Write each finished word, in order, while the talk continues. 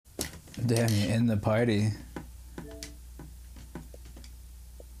Damn, you're in the party.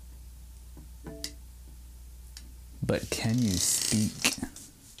 But can you speak?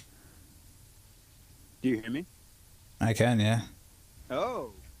 Do you hear me? I can, yeah.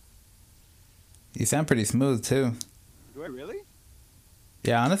 Oh, You sound pretty smooth, too. do I really?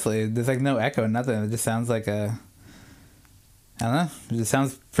 Yeah, honestly, there's like no echo, nothing. It just sounds like a... I don't know. It just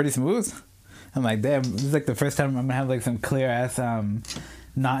sounds pretty smooth. I'm like, damn, this is like the first time I'm gonna have like some clear ass,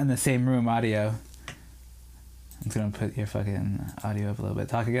 not in the same room audio. I'm just gonna put your fucking audio up a little bit.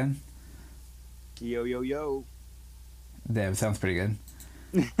 Talk again. Yo, yo, yo. Damn, sounds pretty good.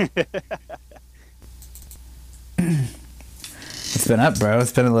 It's been up, bro.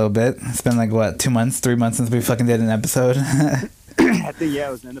 It's been a little bit. It's been like, what, 2 months, 3 months since we fucking did an episode? I think, yeah,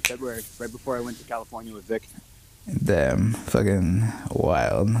 it was the end of February, right before I went to California with Vic. Damn, fucking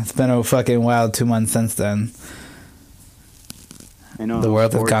wild. It's been a fucking wild 2 months since then. I know. The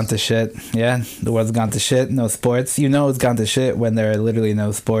world has gone to shit. Yeah, the world's gone to shit. No sports. You know it's gone to shit when there are literally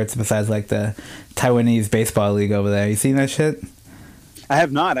no sports besides like the Taiwanese baseball league over there. You seen that shit? I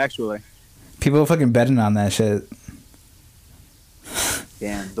have not, actually. People are fucking betting on that shit.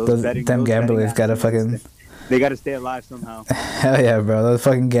 Damn, those betting... Them those gamblers betting gotta apps, fucking... They gotta stay alive somehow. Hell yeah, bro. Those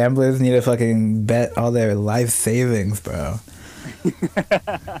fucking gamblers need to fucking bet all their life savings, bro.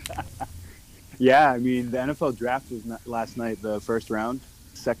 Yeah, I mean, the NFL draft was last night, the first round.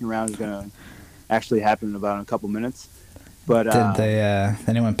 Second round is going to actually happen in about a couple minutes. But Did they,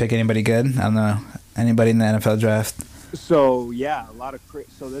 anyone pick anybody good? I don't know. Anybody in the NFL draft? So, yeah, a lot of...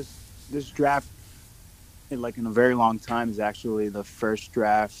 So this draft, in a very long time, is actually the first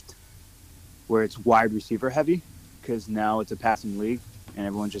draft where it's wide receiver heavy, because now it's a passing league, and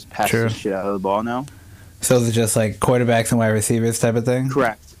everyone just passes the shit out of the ball now. So is it just like quarterbacks and wide receivers type of thing?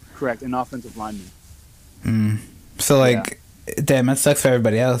 Correct, and offensive linemen. So damn, that sucks for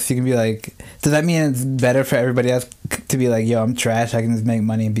everybody else. You can be like, does that mean it's better for everybody else to be like, yo, I'm trash, I can just make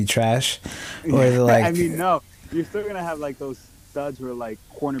money and be trash? Or is it like... I mean, no, you're still going to have like those studs who are like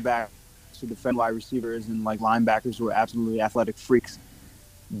cornerbacks who defend wide receivers and like linebackers who are absolutely athletic freaks.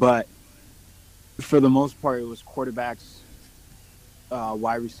 But for the most part, it was quarterbacks,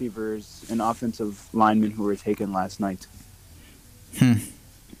 wide receivers, and offensive linemen who were taken last night.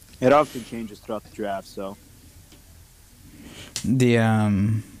 It often changes throughout the draft, so.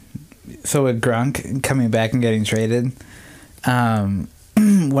 So with Gronk coming back and getting traded, one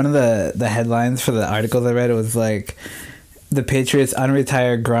of the headlines for the articles I read, it was like, the Patriots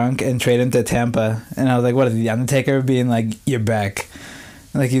unretire Gronk and trade him to Tampa. And I was like, what is the Undertaker being like, you're back?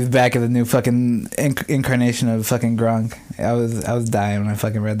 Like he's back as a new fucking incarnation of fucking Gronk. I was dying when I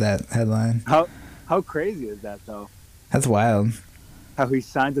fucking read that headline. How crazy is that though? That's wild. How he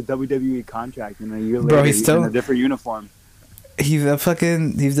signed a WWE contract and a year later Bro, he's still in a different uniform. He's the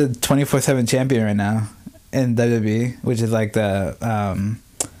 24/7 champion right now in WWE, which is like the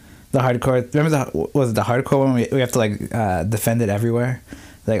hardcore. Remember was it the hardcore one? We have to like defend it everywhere,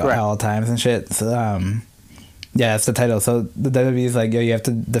 like at all times and shit. So yeah, that's the title. So the WWE is like, yo, you have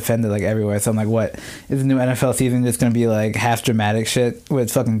to defend it like everywhere. So I'm like, what is the new NFL season just gonna be like half dramatic shit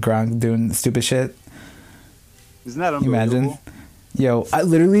with fucking Gronk doing stupid shit? Isn't that unbelievable? Imagine. Yo, I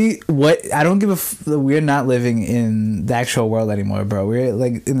don't give we're not living in the actual world anymore, bro. We're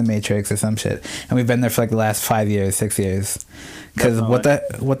like in the Matrix or some shit, and we've been there for like the last 5 years, 6 years. Because what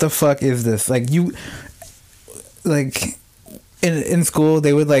the fuck is this? Like in school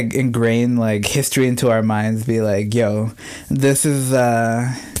they would like ingrain like history into our minds, be like, yo, this is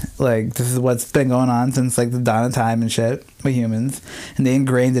this is what's been going on since like the dawn of time and shit with humans, and they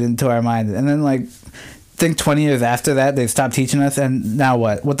ingrained it into our minds, and then like. I think 20 years after that they stopped teaching us, and now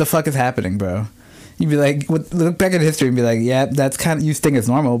what the fuck is happening, bro? You'd be like, look back at history and be like, yeah, that's kind of, you think it's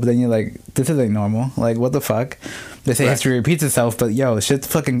normal, but then you're like, this isn't normal. Like, what the fuck? They say history repeats itself, but yo, shit's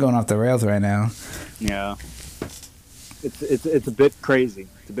fucking going off the rails right now. Yeah, it's a bit crazy.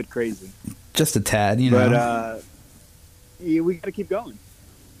 It's a bit crazy. Just a tad, you know. But yeah, we gotta keep going.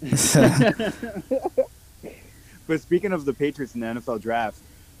 But speaking of the Patriots in the NFL draft,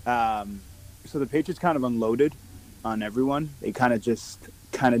 so the Patriots kind of unloaded on everyone. They kind of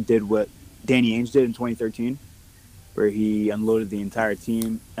did what Danny Ainge did in 2013, where he unloaded the entire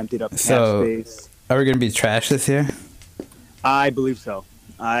team, emptied up cap space. Are we going to be trash this year? I believe so.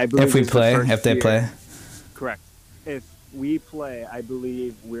 If they play? Correct. If we play, I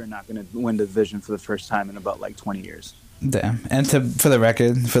believe we're not going to win the division for the first time in about like 20 years. Damn. And for the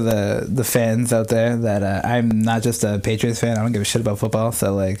record, for the fans out there, that I'm not just a Patriots fan. I don't give a shit about football.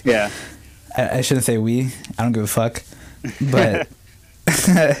 So like, yeah. I shouldn't say we. I don't give a fuck. But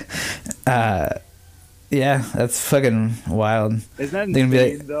Yeah, that's fucking wild. Isn't that They're gonna be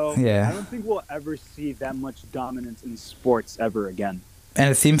like, insane, though? I yeah. don't think we'll ever see that much dominance in sports ever again. And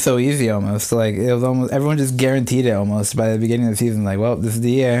it seems so easy almost. Like it was almost everyone just guaranteed it almost by the beginning of the season. Like, well, this is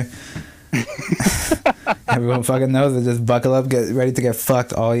the year. Everyone fucking knows it. Just buckle up, get ready to get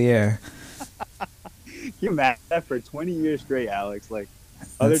fucked all year. You imagine that for 20 years straight, Alex? Like,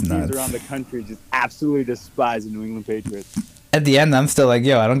 other That's teams nuts. around the country just absolutely despise the New England Patriots. At the end, I'm still like,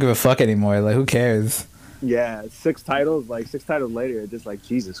 yo, I don't give a fuck anymore. Like, who cares? Yeah, 6 titles. Like 6 titles later, just like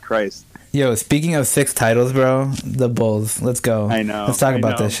Jesus Christ. Yo, speaking of 6 titles, bro, the Bulls. Let's go. I know. Let's talk I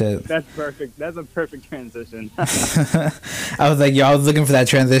about know. this shit. That's perfect. That's a perfect transition. I was like, yo, I was looking for that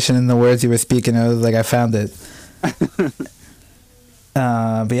transition in the words you were speaking. I was like, I found it.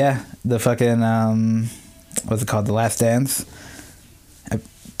 But yeah, the fucking what's it called? The Last Dance.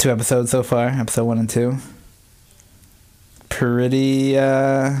 2 episodes so far, episode 1 and 2. Pretty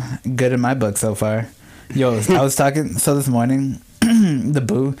good in my book so far. Yo, I was talking so this morning. The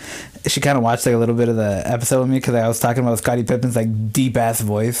boo, she kind of watched like a little bit of the episode with me because I was talking about Scottie Pippen's like deep ass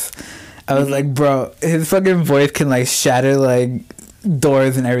voice. I was like, bro, his fucking voice can like shatter like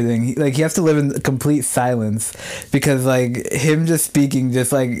doors and everything. He has to live in complete silence because like him just speaking,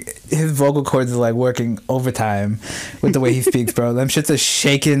 just like his vocal cords are like working overtime with the way he speaks, bro. Them shits are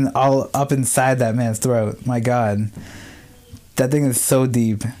shaking all up inside that man's throat. My God, that thing is so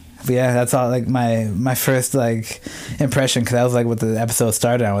deep. But yeah, that's all like my first like impression because that was like what the episode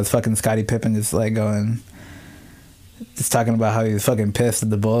started on was fucking Scottie Pippen just like going. Just talking about how he was fucking pissed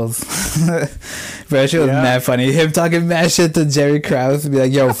at the Bulls. Bro, shit was mad funny. Him talking mad shit to Jerry Krause and be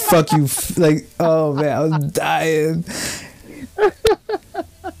like, yo, fuck you. Like, oh man, I was dying.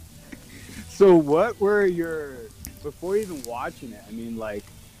 So what were your, before even watching it, I mean, like,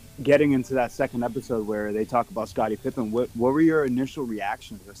 getting into that second episode where they talk about Scottie Pippen, what were your initial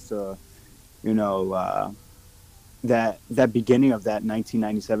reactions as to, you know, that beginning of that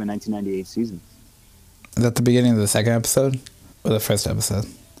 1997-1998 season? Is that the beginning of the second episode? Or the first episode?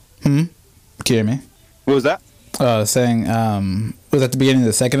 Can you hear me? What was that? Oh, I was saying, was that the beginning of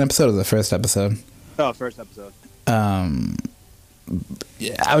the second episode or the first episode? Oh, first episode.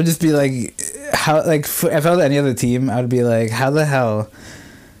 Yeah, I would just be like, how, like, if I was any other team, I would be like, how the hell,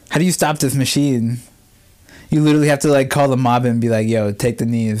 how do you stop this machine? You literally have to, like, call the mob and be like, yo, take the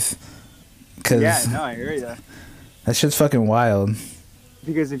knees. Cause yeah, no, I hear you. That shit's fucking wild.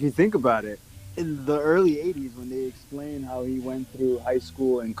 Because if you think about it, in the early 80s, when they explained how he went through high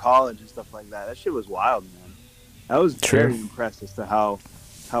school and college and stuff like that, that shit was wild, man. I was very impressed as to how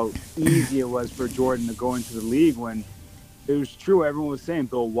easy it was for Jordan to go into the league when it was true. Everyone was saying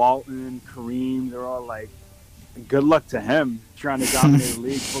Bill Walton, Kareem, they're all like, good luck to him trying to dominate a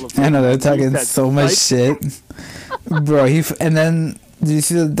league full of. I know, they're talking so much shit. Bro, and then, did you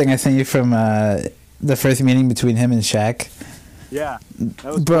see the thing I sent you from the first meeting between him and Shaq? Yeah.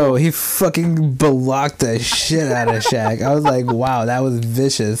 That was bro, cool. he fucking blocked the shit out of Shaq. I was like, wow, that was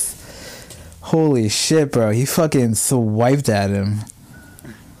vicious. Holy shit, bro. He fucking swiped at him.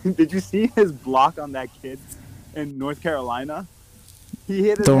 Did you see his block on that kid in North Carolina? He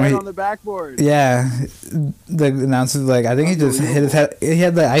hit his head on the backboard. Yeah. The announcer's like, I think he just hit his head. He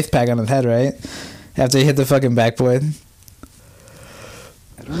had the ice pack on his head, right? After he hit the fucking backboard.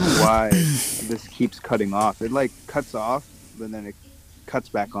 I don't know why this keeps cutting off. It like cuts off, but then it cuts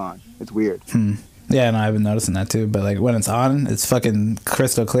back on. It's weird. Yeah, no, I've been noticing that too. But like when it's on, it's fucking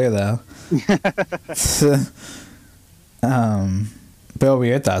crystal clear though. But what were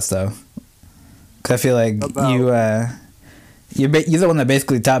your thoughts though? Cause I feel like you're the one that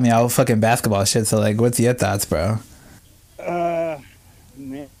basically taught me all fucking basketball shit. So like, what's your thoughts, bro?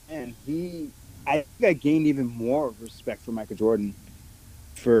 Man, I think I gained even more respect for Michael Jordan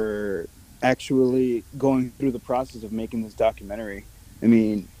for actually going through the process of making this documentary. I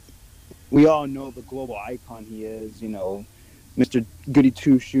mean, we all know the global icon he is, you know, Mr. Goody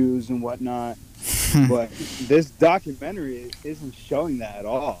Two Shoes and whatnot. But this documentary isn't showing that at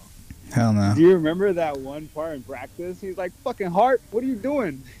all. Hell no. Do you remember that one part in practice? He's like, fucking Hart, what are you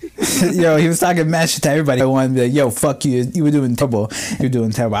doing? Yo, he was talking mad shit to everybody. I wanted to be like, yo, fuck you. You were doing terrible. You were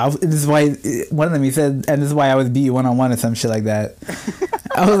doing terrible. This is why, one of them, he said, and this is why I would beat you one-on-one or some shit like that.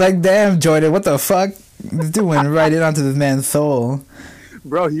 I was like, damn, Jordan, what the fuck? He's doing right in onto this man's soul.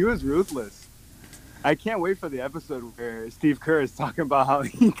 Bro, he was ruthless. I can't wait for the episode where Steve Kerr is talking about how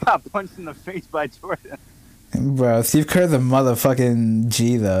he got punched in the face by Jordan. Bro, Steve Kerr's a motherfucking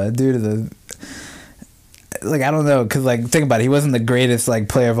G, though. That dude is a... Like, I don't know, because, like, think about it. He wasn't the greatest, like,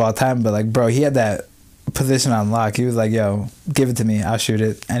 player of all time, but, like, bro, he had that position on lock. He was like, yo, give it to me. I'll shoot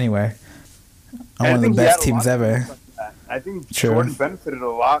it anywhere. I'm one of the best teams ever. I I think True. Jordan benefited a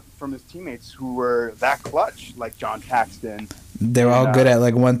lot from his teammates who were that clutch, like John Paxton. They were all good at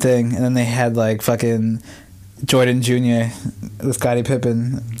like one thing, and then they had like fucking Jordan Jr. with Scottie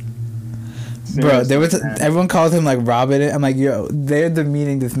Pippen. Bro, there was everyone calls him like Robin. I'm like, yo, they're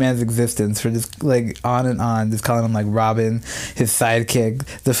demeaning this man's existence for just like on and on, just calling him like Robin, his sidekick,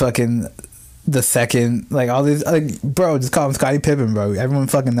 the second, like all these, like, bro, just call him Scottie Pippen, bro. Everyone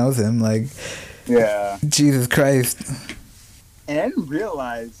fucking knows him, like, yeah, Jesus Christ. And I didn't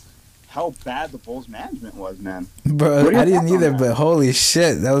realize how bad the Bulls management was, man. Bro, I didn't either, but holy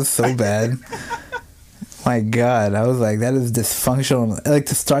shit, that was so bad. My God, I was like, that is dysfunctional. Like,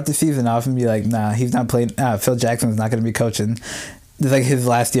 to start the season off and be like, nah, he's not playing. Phil Jackson's not going to be coaching. It's like his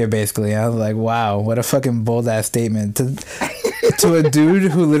last year, basically. I was like, wow, what a fucking bold ass statement to a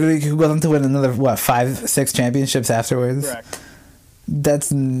dude who goes on to win another 5-6 championships afterwards. Correct.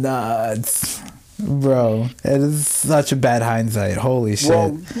 That's nuts, bro. It is such a bad hindsight. Holy shit.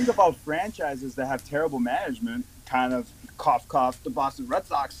 Well, you think about franchises that have terrible management, kind of cough, the Boston Red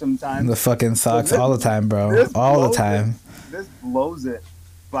Sox sometimes. The fucking Sox all the time, bro. All the time. This blows it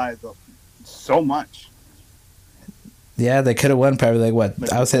by so much. Yeah, they could have won probably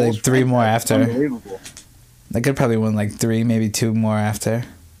I would say like 3 more after. Unbelievable. They could probably win like 3, maybe 2 more after.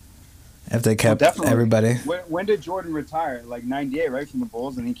 If they kept everybody. When did Jordan retire? Like 98, right, from the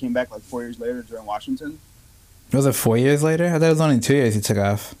Bulls, and he came back like 4 years later during Washington? Was it 4 years later? I thought it was only 2 years he took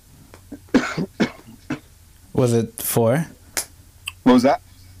off. Was it 4? What was that?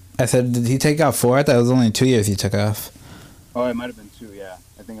 I said, did he take off 4? I thought it was only 2 years he took off. Oh, it might have been 2, yeah.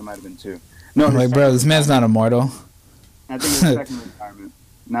 I think it might have been 2. No, I'm like, bro, this man's not immortal. I think it was second retirement.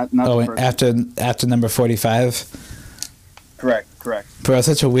 Not the first. After number 45? Correct. Bro,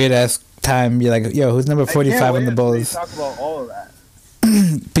 such a weird-ass time. You're like, yo, who's number 45 on the Bulls? Talk about all of that.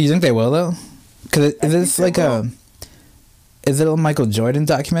 But you think they will, though? Because is this like is it a Michael Jordan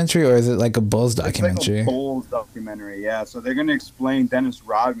documentary or is it like a Bulls documentary? It's like a Bulls documentary, yeah. So they're gonna explain Dennis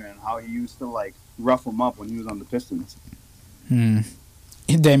Rodman and how he used to like rough him up when he was on the Pistons.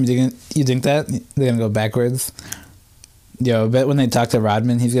 Damn, you think that they're gonna go backwards? Yo, I bet when they talk to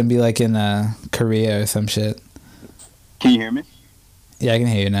Rodman, he's gonna be like in Korea or some shit. Can you hear me? Yeah, I can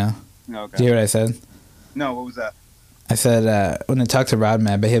hear you now. Okay. Do you hear what I said? No, what was that? I said when they talk to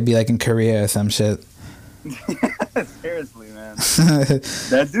Rodman, but he'll be like in Korea or some shit. Seriously, man.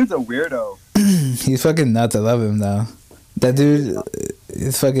 That dude's a weirdo. He's fucking nuts. I love him though. That dude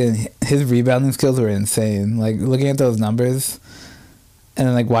is fucking. His rebounding skills were insane. Like looking at those numbers, and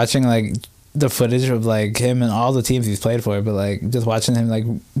then like watching like the footage of like him and all the teams he's played for, but like just watching him like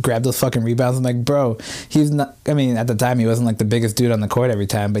grab those fucking rebounds. I'm like, bro, he's not. I mean, at the time he wasn't like the biggest dude on the court every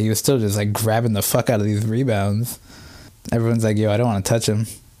time, but he was still just like grabbing the fuck out of these rebounds. Everyone's like, yo, I don't want to touch him.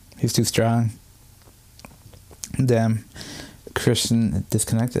 He's too strong. Damn. Christian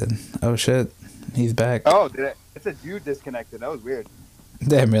disconnected. Oh shit. He's back. Oh, it's a dude disconnected. That was weird.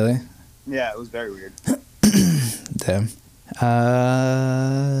 Damn, really? Yeah, it was very weird. Damn.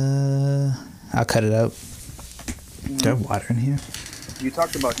 I'll cut it out. Do I have water in here? You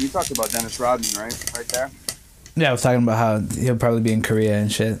talked about Dennis Rodman, right? Right there? Yeah, I was talking about how he'll probably be in Korea and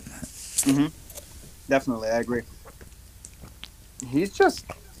shit. Definitely, I agree. He's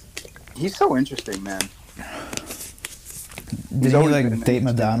so interesting, man. Did he like date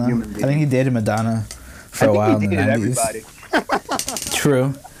Madonna? I think he dated Madonna for a while in the 90s. Everybody.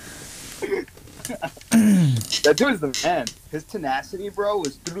 True. That dude is the man. His tenacity, bro,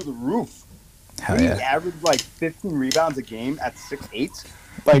 is through the roof. Hell he yeah. averaged like 15 rebounds a game at 6'8".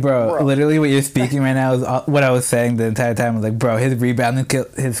 Like, bro, literally what you're speaking right now is what I was saying the entire time. I was like, bro, his rebounding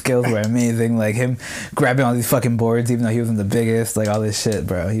his skills were amazing. Like him grabbing all these fucking boards, even though he wasn't the biggest. Like all this shit,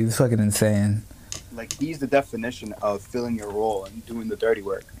 bro. He was fucking insane. Like he's the definition of filling your role and doing the dirty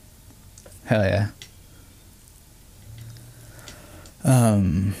work. Hell yeah.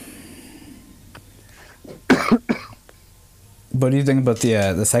 What do you think about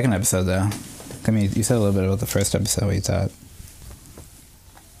the second episode, though? I mean, you said a little bit about the first episode. What you thought?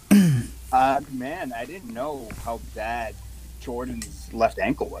 Man, I didn't know how bad Jordan's left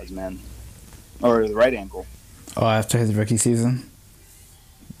ankle was, man. Or the right ankle. Oh, after his rookie season?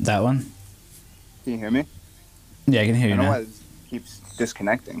 That one? Can you hear me? Yeah, I can hear you now. I don't know why it keeps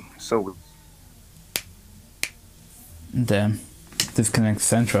disconnecting. So damn. Disconnect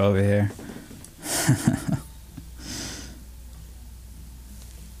Central over here.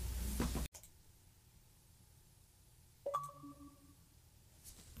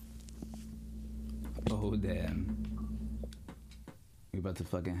 Oh, damn. We're about to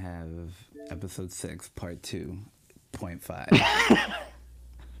fucking have episode 6, part 2.5.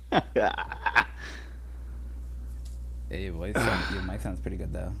 Hey, your your mic sounds pretty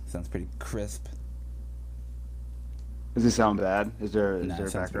good though. Sounds pretty crisp. Does it sound bad? Is Nah, it there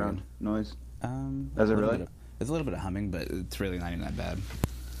sounds pretty good. background noise? Does A it little really? bit of there's a little bit of humming, but it's really not even that bad.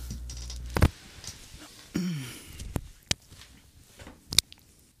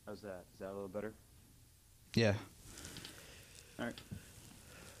 How's that? Is that a little better? Yeah. All right.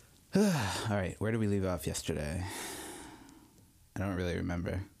 All right. Where did we leave off yesterday? I don't really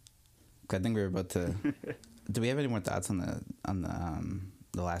remember. 'Cause I think we were about to. Do we have any more thoughts on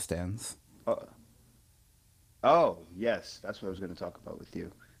the Last Dance? Oh, oh, yes, that's what I was going to talk about with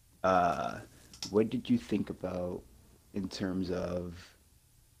you. Uh, what did you think about in terms of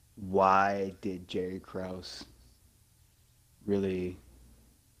why did Jerry Krause really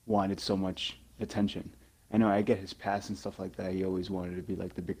wanted so much attention? I know I get his past and stuff like that. He always wanted to be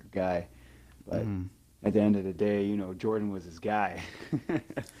like the bigger guy, but Hmm. at the end of the day, Jordan was his guy.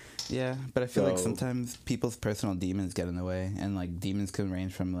 Yeah, but I feel like So, sometimes people's personal demons get in the way, and like demons can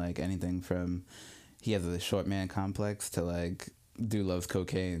range from like anything from he has a short man complex to like dude loves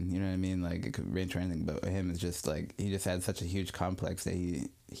cocaine. You know what I mean? Like it could range from anything. But him is just like he just had such a huge complex that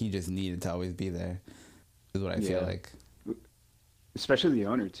he just needed to always be there. Is what I feel yeah, like. especially the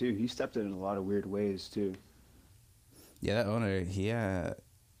owner too. He stepped in a lot of weird ways too. Yeah, that owner,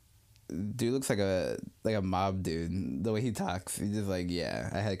 dude looks like a mob dude. The way he talks, he's just like, yeah,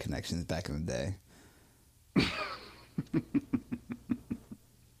 I had connections back in the day.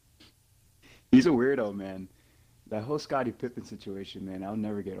 He's a weirdo, man. That whole Scottie Pippen situation, man, I'll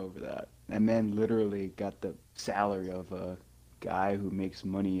never get over that. That man literally got the salary of a guy who makes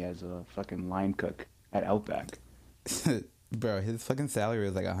money as a fucking line cook at Outback. Bro, his fucking salary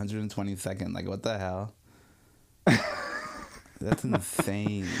was like 122nd. Like, what the hell? That's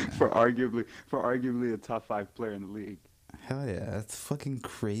insane. For arguably a top five player in the league. Hell yeah, that's fucking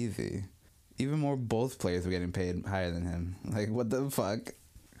crazy. Even more both players were getting paid higher than him. Like, what the fuck?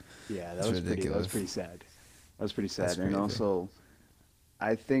 Yeah, It's that was ridiculous. pretty sad. That was pretty That's sad. And crazy. also,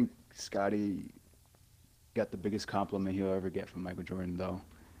 I think Scotty got the biggest compliment he'll ever get from Michael Jordan, though.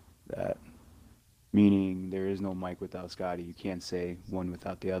 That meaning there is no Mike without Scotty. You can't say one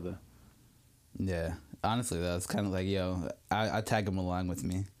without the other. Yeah. Honestly, though, it's kind of like, yo, I tag him along with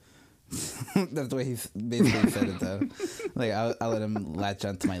me. That's the way he basically said it, though. Like, I'll let him latch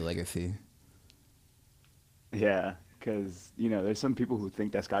onto my legacy. Yeah, because there's some people who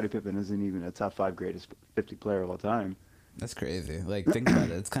think that Scottie Pippen isn't even a top five greatest 50 player of all time. That's crazy. Like, think about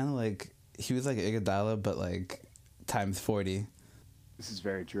it. It's kind of like he was like Iguodala, but like times 40. This is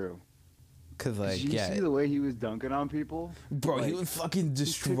very true. Cause Did like you yeah, see the way he was dunking on people? bro, he Like was fucking he took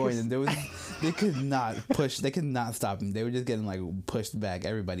destroying his them. They could not stop him. They were just getting like pushed back.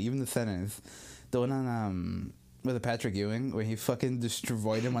 Everybody, even the centers. The one on with the Patrick Ewing where he fucking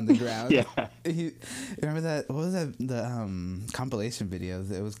destroyed him on the ground. yeah. He remember that? What was that? The compilation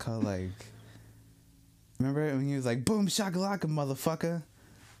videos. It was called like. Remember when he was like boom shakalaka motherfucker,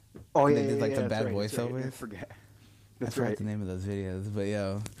 Oh and yeah, they yeah, did like yeah. the That's bad right. That's right. I voiceovers. forget. I That's forgot right. the name of those videos, but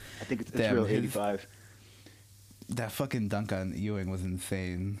yo, I think it's damn, real 85. that fucking dunk on Ewing was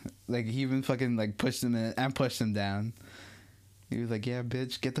insane. Like he even fucking like pushed him in and pushed him down. He was like, "Yeah,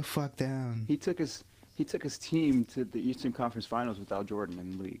 bitch, get the fuck down." He took his team to the Eastern Conference Finals without Jordan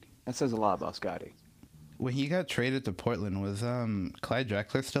in the league. That says a lot about Scotty. When he got traded to Portland, was Clyde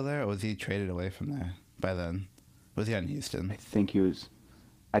Drexler still there, or was he traded away from there by then? Was he on Houston?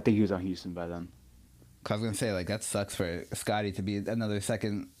 I think he was on Houston by then. 'Cause I was gonna say like that sucks for Scotty to be another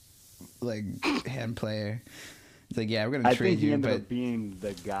second like hand player. It's like, yeah, we're gonna I trade think he you, ended but up being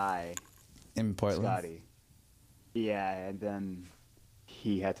the guy, in Portland. Scotty. Yeah, and then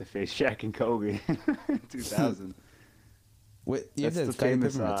he had to face Shaq and Kobe in 2000. What year That's did the Scottie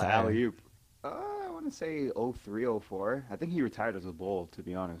famous Pippen retire? alley oop. I want to say 03, 04. I think he retired as a Bull, to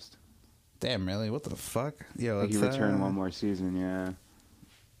be honest. Damn, really? What the fuck? I Yo, think he it's returned one more season. Yeah,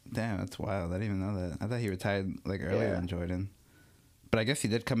 damn, that's wild. I didn't even know that. I thought he retired like earlier yeah, than Jordan. But I guess he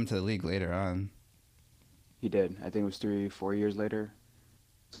did come into the league later on. he did. I think it was 3, 4 years later.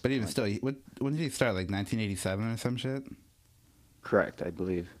 But Something even like still, that. when did he start? Like 1987 or some shit? Correct, I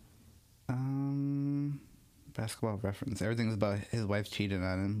believe. Um, basketball reference. Everything's about his wife cheating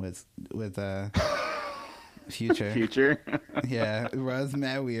on him with Future. Future. Yeah, it was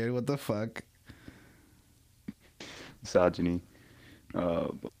mad weird. What the fuck? Misogyny.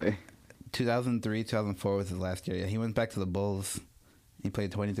 Oh boy. 2003, 2004 was his last year. Yeah, he went back to the Bulls. He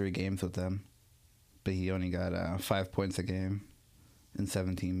played 23 games with them, but he only got 5 points a game in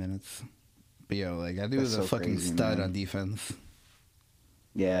 17 minutes. But yo, like that dude That's was a so fucking crazy, stud man. on defense.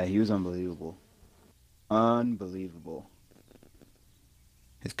 Yeah, he was unbelievable. Unbelievable.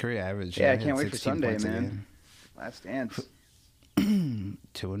 His career average, Yeah, yeah, I he can't had wait for 16 Sunday, points a man. game. Last Dance. 3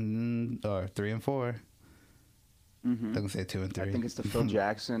 and 4. Mm-hmm. Doesn't say 2 and 3. I think it's the Phil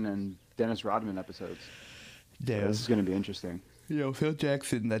Jackson and Dennis Rodman episodes. So Damn. this is going to be interesting. Yo, Phil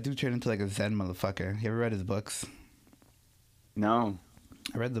Jackson, that dude turned into like a Zen motherfucker. You ever read his books? No.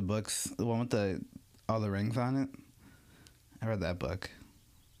 I read the books, the one with all the rings on it. I read that book.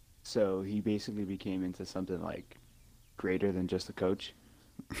 So he basically became into something like greater than just a coach.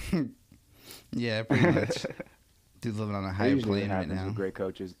 Yeah, pretty much. Dude's living on a high plane right now. With great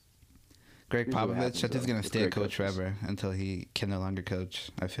coaches. Greg Popovich, I think he's gonna stay a coach coaches. forever until he can no longer coach.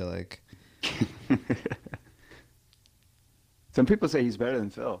 I feel like. Some people say he's better than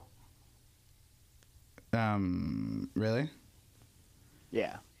Phil. Really?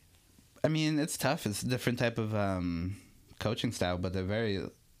 Yeah. I mean, it's tough. It's a different type of coaching style, but they're very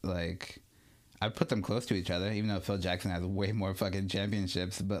like. I'd put them close to each other, even though Phil Jackson has way more fucking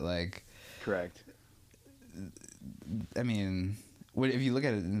championships. But like, correct. I mean, if you look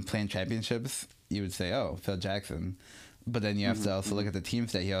at it in playing championships, you would say, "Oh, Phil Jackson," but then you have to also look at the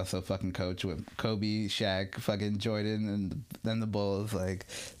teams that he also fucking coached with: Kobe, Shaq, fucking Jordan, and then the Bulls. Like,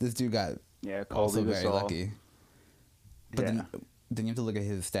 this dude got also very lucky. But then you have to look at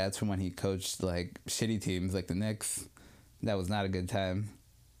his stats from when he coached like shitty teams, like the Knicks. That was not a good time.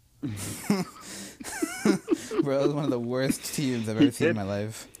 Bro, it was one of the worst teams I've ever seen in my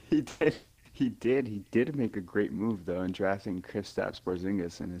life. He did make a great move though in drafting Kristaps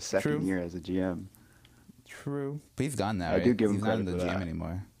Porzingis in his second year as a GM. True, but he's gone now. I do give him he's credit not in the for GM that.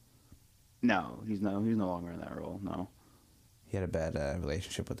 anymore. No, he's no longer in that role. No, he had a bad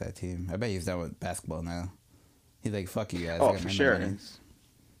relationship with that team. I bet he's done with basketball now. He's like, "Fuck you guys." Oh, for sure.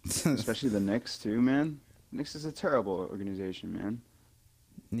 Especially the Knicks too, man. Knicks is a terrible organization, man.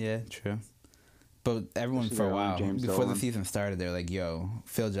 Yeah, true. But everyone for a while, before the season started, they were like, yo,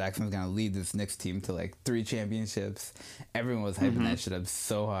 Phil Jackson's going to lead this Knicks team to like 3 championships. Everyone was hyping that shit up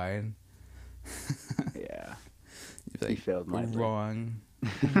so hard. Yeah. Like, he failed mightily. Wrong.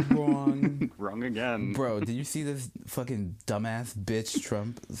 Wrong again. Bro, did you see this fucking dumbass bitch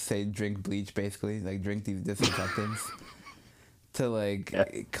Trump say drink bleach, basically? Like, drink these disinfectants to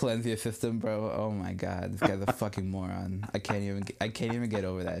like cleanse your system, bro. Oh my god, this guy's a fucking moron. I can't even get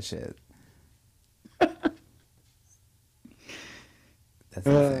over that shit. That's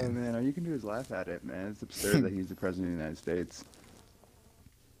insane. Man, all you can do is laugh at it, man. It's absurd that he's the president of the United States.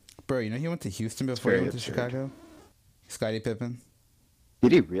 Bro, you know he went to Houston before he went to Chicago? Scottie Pippen.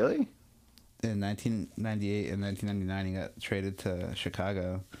 Did he really? In 1998 and 1999, he got traded to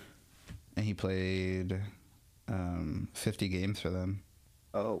Chicago, and he played 50 games for them.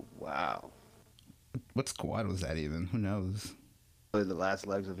 Oh, wow. What squad was that even? Who knows? Probably the last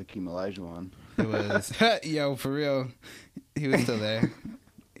legs of Hakeem Olajuwon. It was, yo, for real. He was still there.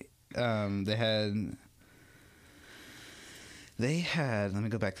 They had, let me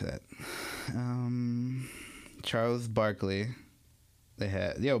go back to that. Charles Barkley. They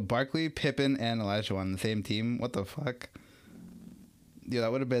had, Barkley, Pippen, and Olajuwon on the same team. What the fuck?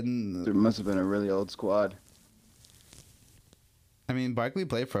 That would have been... There must have been a really old squad. I mean, Barkley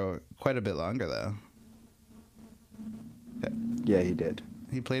played for quite a bit longer, though. Yeah, he did.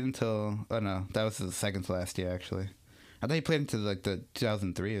 He played until... Oh, no. That was his second to last year, actually. I thought he played until, like, the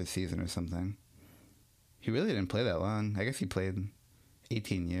 2003 season or something. He really didn't play that long. I guess he played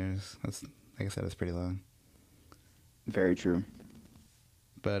 18 years. That's, like I said, that's pretty long. Very true.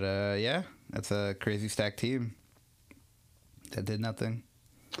 But, yeah. That's a crazy stacked team that did nothing.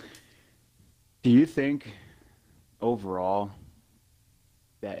 Do you think, overall,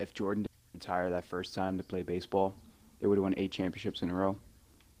 that if Jordan didn't retire that first time to play baseball, they would have won 8 championships in a row?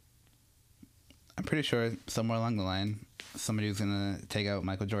 I'm pretty sure somewhere along the line, somebody was going to take out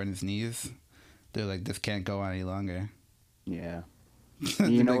Michael Jordan's knees. They're like, this can't go on any longer. Yeah.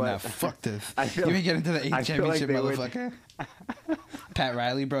 You know what? Nah, fuck this. You ain't get into the 8 championship, motherfucker. Pat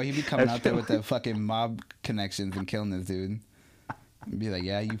Riley, bro, he'd be coming out there with the fucking mob connections and killing this dude. He'd be like,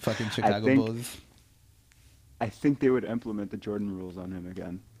 yeah, you fucking Chicago Bulls. I think they would implement the Jordan rules on him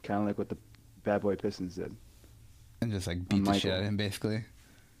again. Kind of like what the Bad Boy Pistons did. And just like beat the shit out of him, basically.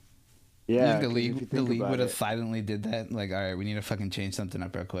 Yeah. The league would have silently did that. Like, all right, we need to fucking change something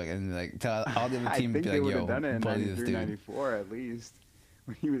up real quick. And like tell all the other teams, be like, yo, done it in bully this dude. 94 at least.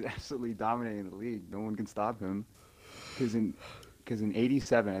 When he was absolutely dominating the league. No one can stop him. Because in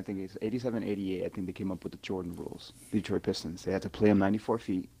 87, I think it's 87, 88, I think they came up with the Jordan rules. The Detroit Pistons. They had to play him 94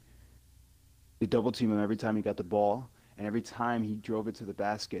 feet. They double team him every time he got the ball. And every time he drove it to the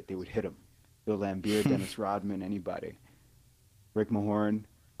basket, they would hit him. Bill Laimbeer, Dennis Rodman, anybody. Rick Mahorn,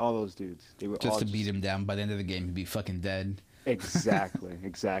 all those dudes. They were just to beat him down. By the end of the game, he'd be fucking dead. Exactly.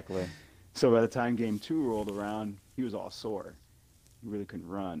 So by the time game two rolled around, he was all sore. He really couldn't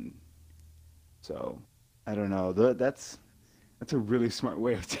run. So I don't know. That's a really smart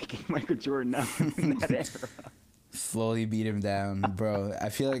way of taking Michael Jordan out in that era. Slowly beat him down, bro. I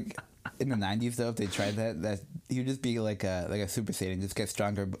feel like in the '90s though, if they tried that he would just be like a Super Saiyan, just get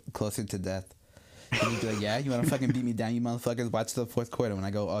stronger, closer to death. He'd just be like, "Yeah, you want to fucking beat me down, you motherfuckers? Watch the fourth quarter when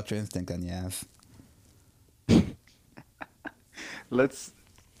I go Ultra Instinct on your ass." Let's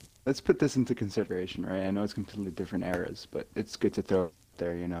let's put this into consideration, right? I know it's completely different eras, but it's good to throw out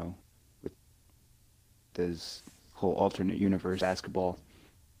there, with this whole alternate universe basketball.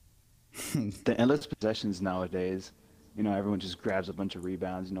 The endless possessions nowadays, everyone just grabs a bunch of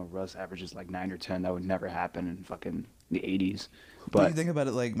rebounds. Russ averages like 9 or 10. That would never happen in fucking the '80s. But you But think about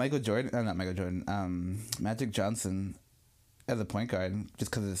it, like Michael Jordan, not Michael Jordan, Magic Johnson as a point guard,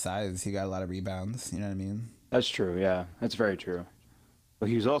 just because of his size, he got a lot of rebounds. You know what I mean? that's true. Yeah, that's very true. But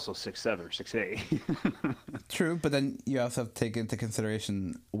he was also 6'7" or 6'8". True, but then you also have to take into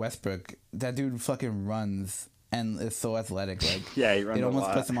consideration Westbrook. That dude fucking runs and is so athletic. Like, Yeah, he runs it a almost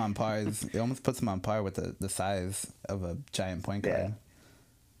lot. puts him on pars. It almost puts him on par with the size of a giant point guard. Yeah,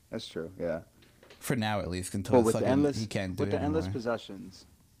 that's true. Yeah. For now, at least, until But it's with the fucking, endless he can't do with it the endless anymore. possessions,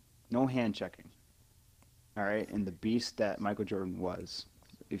 no hand checking. All right, and the beast that Michael Jordan was.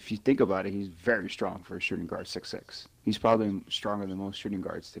 If you think about it, he's very strong for a shooting guard, 6'6". He's probably stronger than most shooting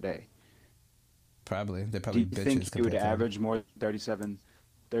guards today. Probably. They're Do probably you think bitches he would compared to him. average more than 37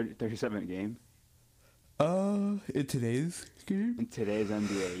 a game In today's game? in today's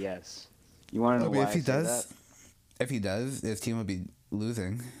NBA? Yes. You want to I know mean, why I say that? if he does, his team will be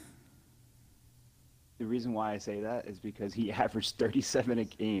losing. The reason why I say that is because he averaged 37 a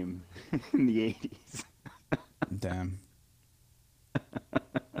game in the '80s, Damn.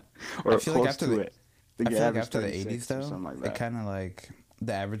 I or feel like close after to the it. I think I he feel like averaged after the '80s 36 or though, something like it that. kind of like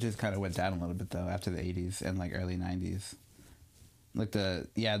the averages kind of went down a little bit though after the '80s and like early '90s. Like the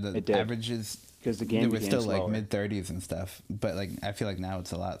It did averages because the they game were became still like slower. mid 30s and stuff, but like I feel like now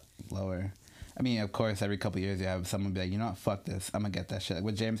it's a lot lower. I mean, of course, every couple years you have someone be like, you know what, fuck this, I'm gonna get that shit. Like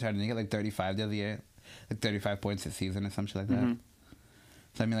with James Harden, he got like 35 the other year, like 35 points a season or some shit like that. hmm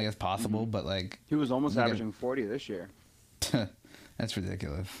So I mean, like it's possible, hmm but like He was almost you averaging 40 this year. that's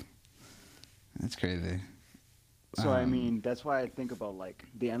ridiculous. That's crazy. So I mean, that's why I think about like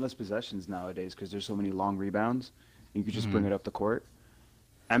the endless possessions nowadays because there's so many long rebounds. You could just bring Mhm. it up the court.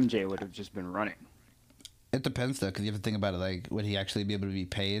 MJ would have just been running. It depends though, because you have to think about it. Like, would he actually be able to be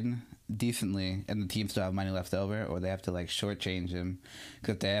paid decently, and the team still have money left over, or they have to like shortchange him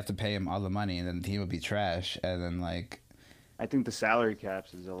because they have to pay him all the money, and then the team would be trash, and then like I think the salary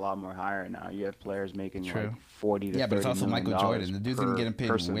caps is a lot more higher now. You have players making true. like 40 to Yeah, but it's 30 also million Michael dollars Jordan. The dude's gonna per get him paid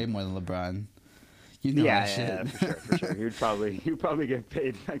person. way more than LeBron. You know Yeah, that yeah, shit. for sure, for sure. He would probably get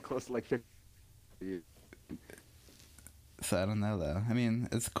paid like close to like 50. So I don't know though. I mean,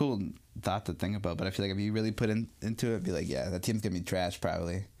 it's a cool thought to think about, but I feel like if you really put into it, be like, yeah, that team's gonna be trash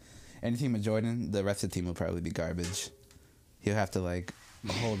probably. Any team with Jordan, the rest of the team will probably be garbage. He'll have to like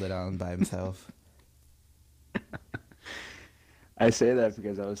hold it on by himself. I say that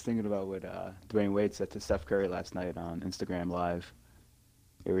because I was thinking about what Dwayne Wade said to Steph Curry last night on Instagram Live.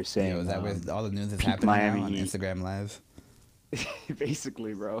 They were saying, Is that where all the news is peak happening Miami now on Heat. Instagram Live?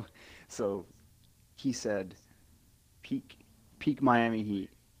 Basically, bro. So he said, peak Miami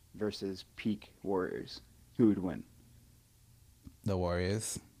Heat versus peak Warriors. Who would win? The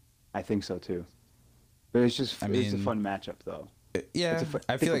Warriors. I think so too. But it's just I it's a mean, fun matchup though. Yeah,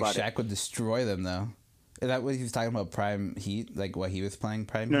 I Think feel like about Shaq it. would destroy them though. Is that what he was talking about? Prime Heat, like what he was playing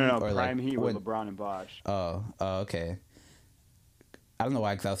Prime No, Heat, no, no. or Prime like Heat when? with LeBron and Bosh. Oh, okay. I don't know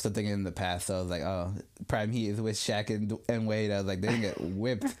why, because I was still thinking in the past. So I was like, oh, Prime Heat is with Shaq and Wade. I was like, they're gonna get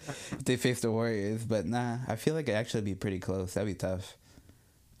whipped if they face the Warriors. But nah, I feel like it actually be pretty close. That'd be tough.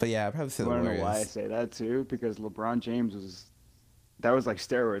 But yeah, I'd probably say You the want to know why I Warriors. say that too? Because LeBron James that was like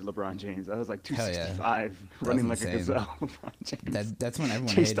steroid LeBron James. That was like Hell yeah, 265 that was running like a insane. gazelle. LeBron James. That's when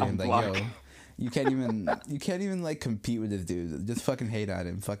everyone Chased hated on him. Like, block. yo, you can't even like compete with this dude. Just fucking hate on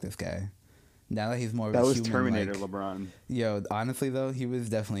him. Fuck this guy. Now that he's more of That a was human, Terminator like, LeBron. yo, honestly though, he was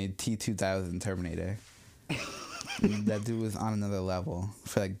definitely a T2000 Terminator. That dude was on another level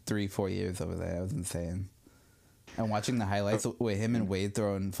for like 3-4 years over there. That was insane. And watching the highlights with him and Wade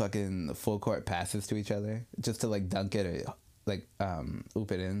throwing fucking full court passes to each other just to like dunk it or like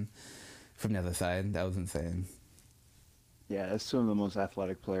oop it in from the other side, that was insane. Yeah, that's two of the most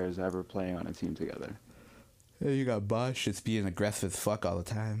athletic players ever playing on a team together. Yeah, you got Bosh just being aggressive as fuck all the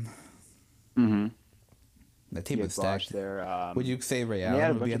time. Mm-hmm. That team He was had Bosh stacked. there. Would you say Ray And he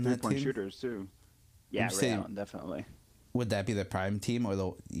had a Allen would bunch be of on that three-point team? shooters too. Yeah, you Ray say Allen definitely. Would that be the prime team or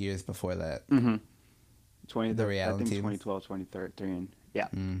the years before that? Mm-hmm. The I reality think teams? 2012, 2013. Yeah,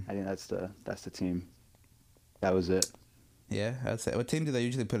 Mm. I think that's the team. That was it. Yeah, I'd say. What team do they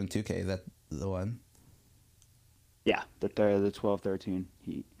usually put in 2K? Is that the one? Yeah, the 12, 13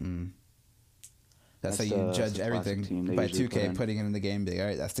 Heat. Mm. That's how you That's judge the classic everything team they by usually put 2K, in. putting it in the game. Be like, all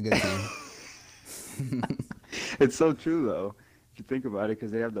right, that's the good team. It's so true though, if you think about it,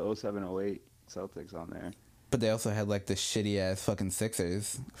 because they have the 07, 08 Celtics on there. But they also had like the shitty ass fucking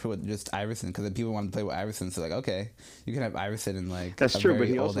Sixers for just Iverson, because people wanted to play with Iverson. So like, okay, you can have Iverson in like That's a true, but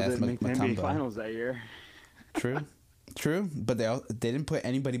very he old also ass didn't make the NBA Matumbo. Finals that year. True, true. But they didn't put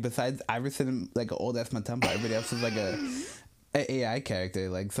anybody besides Iverson in like an old ass Matumbo. Everybody else was like a AI character,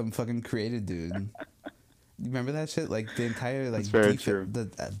 like some fucking created dude. You remember that shit? Like the entire That's like very true. the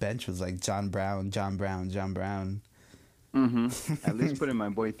bench was like John Brown, John Brown, John Brown. Mm-hmm. At least putting my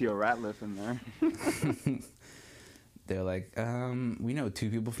boy Theo Ratliff in there. They're like, we know 2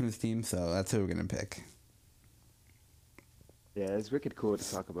 people from this team, so that's who we're gonna pick. Yeah, it's wicked cool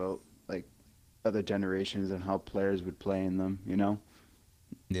to talk about like other generations and how players would play in them. You know?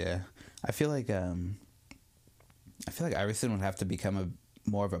 Yeah, I feel like Iverson would have to become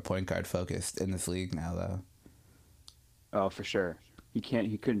more of a point guard focused in this league now, though. Oh, for sure. He can't.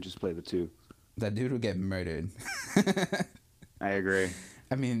 He couldn't just play the two. That dude would get murdered. I agree.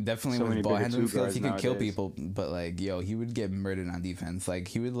 I mean, definitely So with many ball bigger handling two skills, guards he could kill nowadays. people, but like, yo, he would get murdered on defense. Like,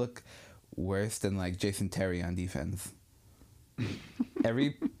 he would look worse than like Jason Terry on defense.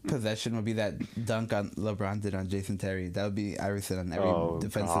 Every possession would be that dunk on LeBron did on Jason Terry. That would be Iverson on every Oh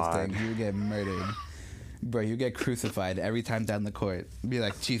defensive God. thing. He would get murdered. Bro, you get crucified every time down the court. Be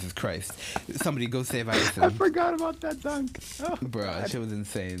like, Jesus Christ. Somebody go save Iverson. I forgot about that dunk. Oh, Bro, God. that shit was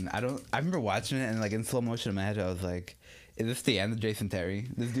insane. I remember watching it and like in slow motion in my head I was like, is this the end of Jason Terry?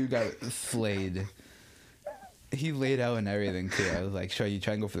 This dude got slayed. He laid out and everything too. I was like, sure, you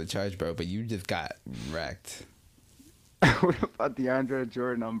try and go for the charge, bro, but you just got wrecked. What about DeAndre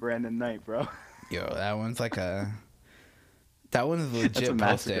Jordan on Brandon Knight, bro? Yo, that one's that one is legit That's a poster.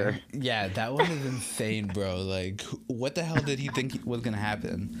 massacre. Yeah, that one is insane, bro. Like, what the hell did he think was gonna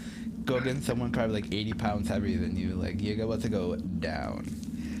happen? Go against someone probably like 80 pounds heavier than you. Like, you're about to go down.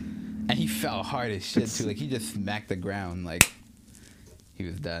 And he fell hard as shit too. Like, he just smacked the ground. Like, he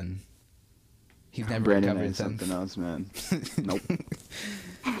was done. He's never Brandon recovered Knight's since. something else, man. Nope.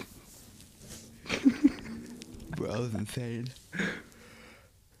 Bro, that was insane.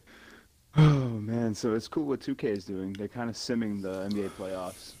 Oh man, so it's cool what 2K is doing. They're kind of simming the NBA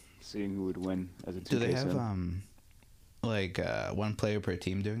playoffs, seeing who would win as a 2K Do they have sim. like one player per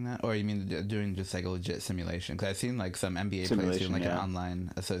team doing that, or you mean they're doing just like a legit simulation? Because I've seen like some NBA players doing like an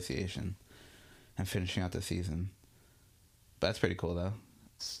online association and finishing out the season. But that's pretty cool though.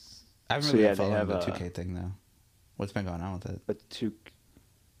 I haven't really been following the 2K thing though. What's been going on with it? But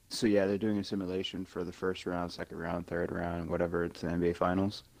so yeah, they're doing a simulation for the first round, second round, third round, whatever. It's the NBA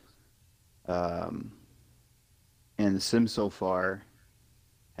Finals. And the sim so far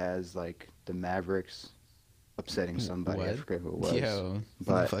has like the Mavericks upsetting somebody. What? I forget who it was. Yo,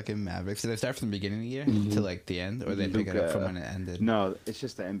 but the fucking Mavericks. Did they start from the beginning of the year to like the end, or they pick it up from when it ended? No, it's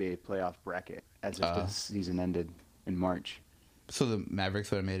just the NBA playoff bracket as if the season ended in March. So the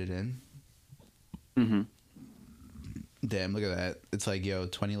Mavericks would have made it in. Mm-hmm. Damn, look at that. It's like, yo,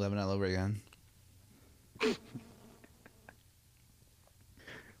 2011 all over again.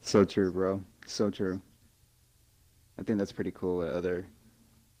 So true, bro. So true. I think that's pretty cool what other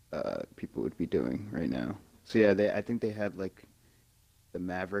people would be doing right now. So yeah, I think they had like the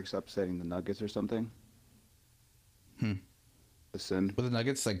Mavericks upsetting the Nuggets or something. Hmm. The Sim. Were the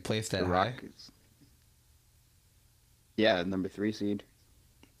Nuggets like placed that The high? Rockets. Yeah, number 3 seed.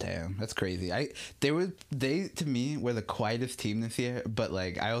 Damn, that's crazy. They to me were the quietest team this year, but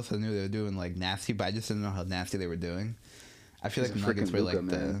like I also knew they were doing like nasty, but I just didn't know how nasty they were doing. I feel like the Nuggets were like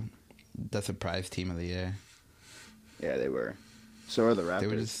the surprise team of the year. Yeah, they were. So are the Raptors. They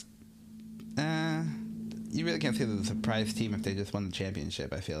were just you really can't say they're the surprise team if they just won the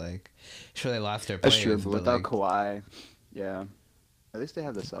championship, I feel like. Sure, they lost their players. That's true, but without like, Kawhi, yeah. At least they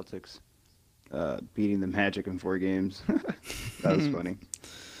have the Celtics beating the Magic in 4 games. That was funny.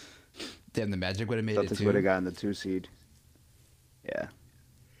 Damn, the Magic would have made it too. Celtics would have gotten the 2 seed. Yeah.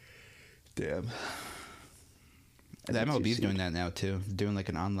 Damn. The MLB's doing that now too. Doing like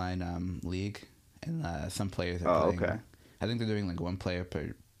an online league, and some players are playing. Okay. I think they're doing like 1 player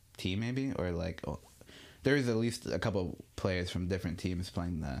per team, maybe, or like there is at least a couple players from different teams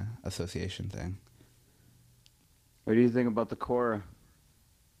playing the association thing. What do you think about the Cora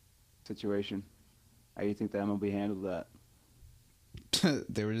situation? How do you think the MLB handled that?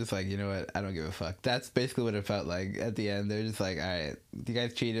 They were just like, you know what? I don't give a fuck. That's basically what it felt like at the end. They're just like, all right, you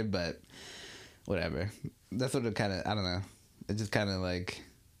guys cheated, but whatever. That's what it kind of. I don't know. It just kind of like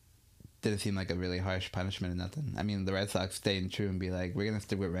didn't seem like a really harsh punishment or nothing. I mean, the Red Sox staying true and be like, we're gonna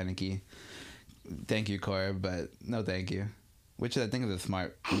stick with Renicky. Thank you, Cora, but no, thank you. Which I think is a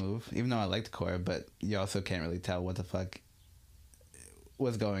smart move. Even though I liked Cora, but you also can't really tell what the fuck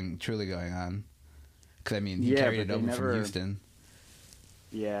was truly going on. Because I mean, he carried it over from Houston.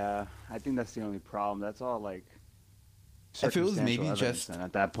 Yeah, I think that's the only problem. That's all like If it was circumstantial maybe evidence, just and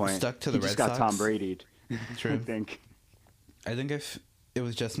at that point, stuck to he the just Red got Sox. Tom Brady'd. True. I think if it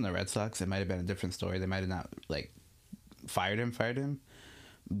was just in the Red Sox, it might have been a different story. They might have not like fired him.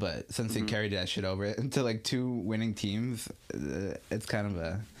 But since he carried that shit over into like 2 winning teams, it's kind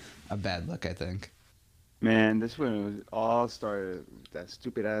of a bad look, I think. Man, this one was all started with that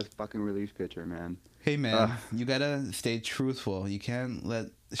stupid ass fucking relief pitcher, man. Hey man, you gotta stay truthful. You can't let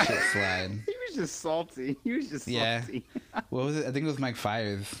shit slide. He was just salty. Yeah. What was it? I think it was Mike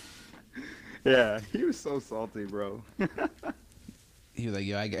Fiers. Yeah, he was so salty, bro. He was like,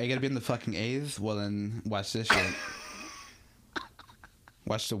 yo, I gotta be in the fucking A's? Well then, watch this shit.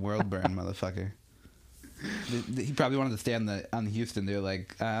 Watch the world burn, motherfucker. He probably wanted to stay on Houston. They're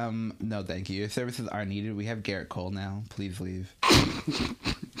like, no, thank you. Your services are needed. We have Garrett Cole now. Please leave.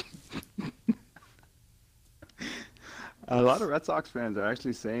 A lot of Red Sox fans are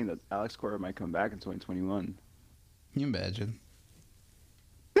actually saying that Alex Cora might come back in 2021. Can you imagine?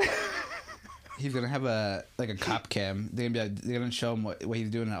 He's gonna have a cop cam. They're gonna show him what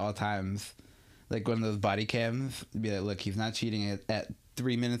he's doing at all times, like one of those body cams. Be like, look, he's not cheating at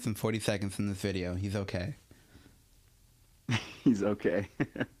 3 minutes and 40 seconds in this video. He's okay. He's okay.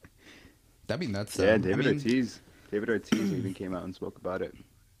 That'd be nuts, though. Yeah, David Ortiz even came out and spoke about it.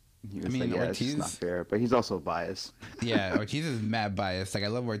 He was like, yeah, Ortiz, it's not fair, but he's also biased. Yeah, Ortiz is mad biased. Like, I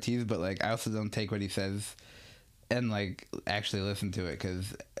love Ortiz, but like, I also don't take what he says and like actually listen to it,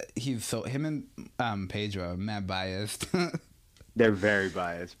 because him and Pedro are mad biased. They're very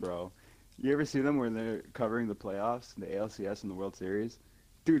biased, bro. You ever see them when they're covering the playoffs, the ALCS and the World Series?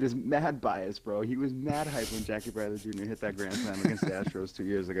 Dude is mad biased, bro. He was mad hype when Jackie Bradley Jr. hit that grand slam against the Astros 2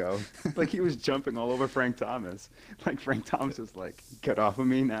 years ago. Like, he was jumping all over Frank Thomas. Like, Frank Thomas was like, get off of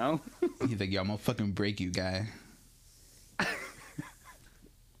me now. He's like, yo, I'm gonna fucking break you, guy.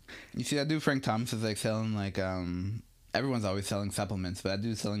 You see that dude Frank Thomas is like selling like everyone's always selling supplements, but that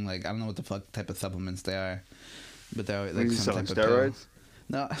dude's selling like, I don't know what the fuck type of supplements they are, but they're like some type steroids? Of pill.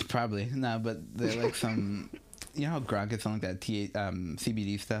 No, probably no, but they're like some. You know how Gronk is selling that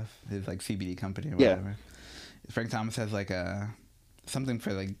CBD stuff, his like CBD company or whatever. Yeah. Frank Thomas has like something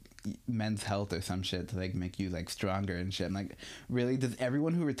for like men's health or some shit to like make you like stronger and shit. I'm like, really? Does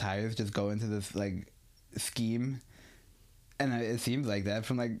everyone who retires just go into this like scheme? And it seems like that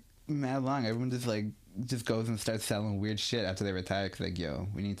from like mad long. Everyone just goes and starts selling weird shit after they retire. Cause like, yo,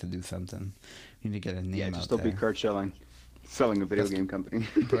 we need to do something. We need to get a name. Yeah, just don't be Kurt Schilling selling a video game company.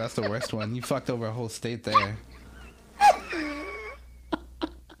 Bro, that's the worst one. You fucked over a whole state there.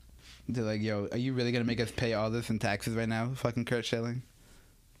 They're like, yo, are you really gonna make us pay all this in taxes right now, fucking Kurt Schilling?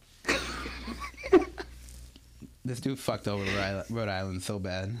 This dude fucked over Rhode Island so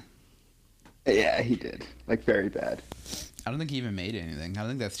bad. Yeah, he did. Like, very bad. I don't think he even made anything. I don't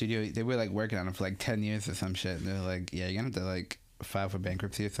think that studio, they were like working on it for like 10 years or some shit. And they're like, yeah, you're gonna have to like file for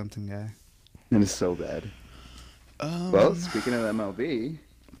bankruptcy or something, guy. It is so bad. Well, speaking of MLB,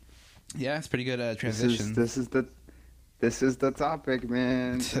 yeah, it's pretty good transition. This is the topic,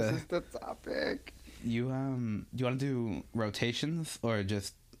 man. This is the topic. You do you want to do rotations or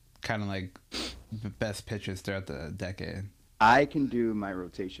just kind of like best pitchers throughout the decade? I can do my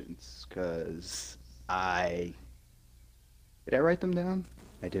rotations because did I write them down?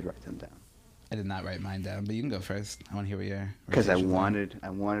 I did write them down. I did not write mine down, but you can go first. I want to hear what your because I wanted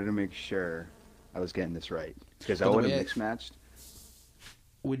to make sure I was getting this right, because I would have mixed matched.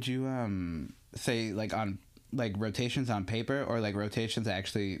 Would you say like on like rotations on paper or like rotations that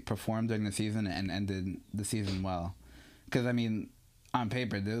actually performed during the season and ended the season well? Because I mean, on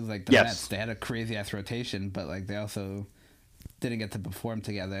paper, there was like the Mets. They had a crazy ass rotation, but like they also didn't get to perform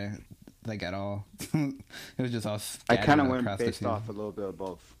together like at all. It was just all. I kind of went based off a little bit of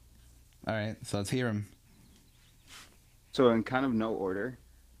both. All right, so let's hear them. So in kind of no order,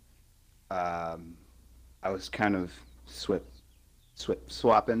 I was kind of swapping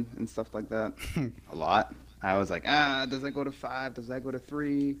and stuff like that a lot. I was like, does that go to 5? Does that go to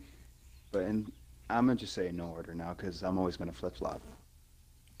 3? But I'm gonna just say no order now because I'm always gonna flip flop.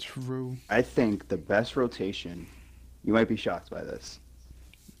 True. I think the best rotation. You might be shocked by this.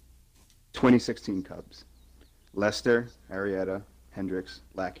 2016 Cubs. Lester, Arrieta, Hendricks,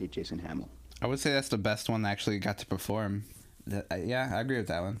 Lackey, Jason Hamill. I would say that's the best one that actually got to perform. Yeah, I agree with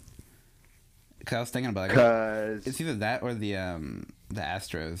that one. Cause I was thinking about it's either that or the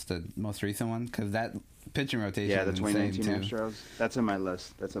Astros, the most recent one, because that pitching rotation. Yeah, the is 2019 insane too. Astros. That's on my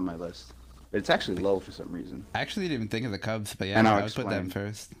list. But it's actually low for some reason. I actually didn't even think of the Cubs, but yeah, And I would put them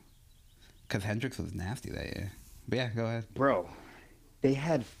first. Because Hendricks was nasty that year. But yeah, go ahead. Bro, they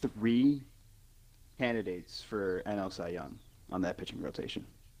had 3 candidates for NL Cy Young on that pitching rotation.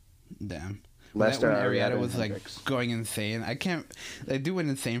 Damn. Lester, when Arrieta was Hendricks. like going insane. I can't. They do went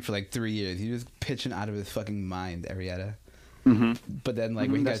insane for like 3 years. He was pitching out of his fucking mind, Arrieta. Mm-hmm. But then, like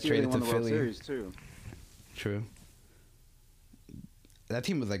when he got traded to the Philly, World Series too. True. That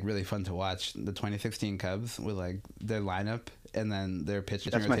team was like really fun to watch. The 2016 Cubs with like their lineup and then their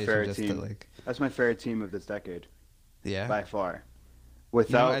pitching That's rotation. my favorite just team. To, like, that's my favorite team of this decade. Yeah, by far.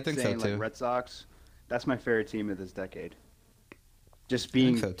 Without I think saying so too. like Red Sox, that's my favorite team of this decade. Just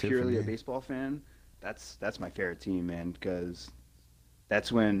being so too, purely a baseball fan, that's my favorite team, man. Because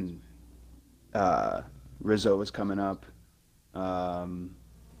that's when Rizzo was coming up.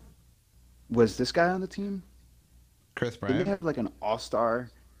 Was this guy on the team? Chris Did Bryant. they have like an all-star?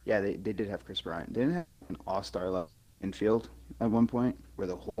 Yeah, they did have Chris Bryant. They didn't have an all-star level infield at one point, where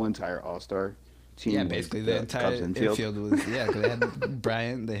the whole entire all-star team. Yeah, basically the entire Cubs infield was. Yeah, 'cause they had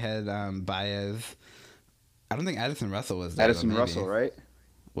Bryant, they had Baez. I don't think Addison Russell was there. Addison Russell, right?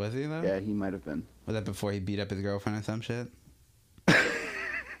 Was he though? Yeah, he might have been. Was that before he beat up his girlfriend or some shit?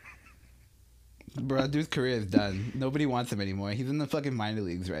 Bro, dude's career is done. Nobody wants him anymore. He's in the fucking minor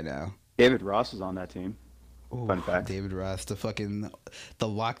leagues right now. David Ross is on that team. Ooh, Fun fact. David Ross, the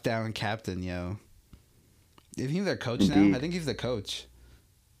lockdown captain, yo. Is he their coach Indeed. now? I think he's the coach.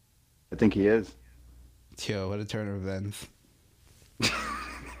 I think he is. Yo, what a turn of events.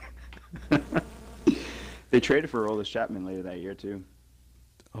 They traded for Aroldis Chapman later that year too.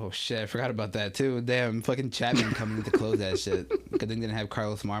 Oh shit, I forgot about that too. Damn, fucking Chapman coming in to close that shit. Good thing they didn't have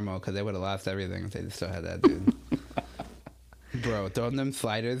Carlos Marmo, because they would have lost everything if they still had that dude. Bro, throwing them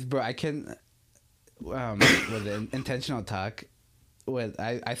sliders. Bro, I can... with intentional talk.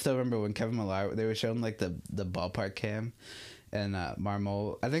 I still remember when Kevin Millar, they were showing like the ballpark cam, and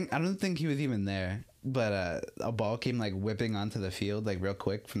Marmol, I don't think he was even there, but a ball came like whipping onto the field like real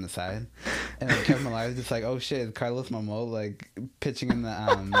quick from the side, and like, Kevin Millar was just like, oh shit, Carlos Marmol like pitching in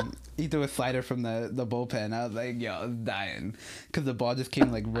the he threw a slider from the bullpen. I was like, yo, I was dying because the ball just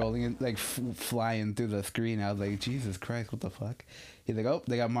came like rolling in, like flying through the screen. I was like, Jesus Christ, what the fuck? He's like, oh,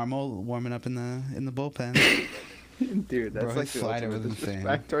 they got Marmol warming up in the bullpen. Dude, that's bro, like his the slider ultimate was insane.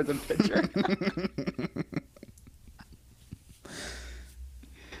 disrespect towards a pitcher.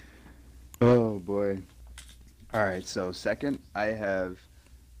 Oh boy. All right, so second I have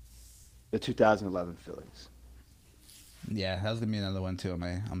the 2011 Phillies. Yeah, that was gonna be another one too on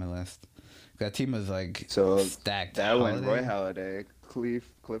my list. That team was like stacked. That went Roy Halladay, Cliff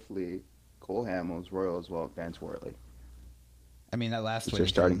Lee, Cole Hamels, Roy Oswalt, Vance Worley. I mean, that last It's one. your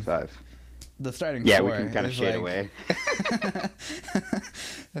starting 5. The starting yeah, 4. We can kind of shade away.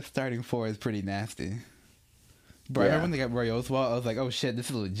 That starting 4 is pretty nasty. Bro, Yeah. I remember when they got Roy Oswalt, I was like, oh shit, this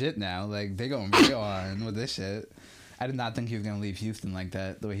is legit now. Like, they going real on with this shit. I did not think he was going to leave Houston like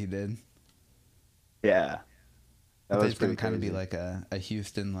that, the way he did. Yeah. That was going to pretty kind of be crazy. like a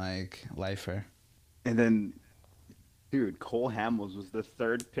Houston, like, lifer. And then, dude, Cole Hamels was the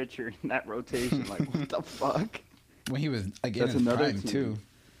 3rd pitcher in that rotation. Like, what the fuck? When he was, like, in That's his another prime, team. too.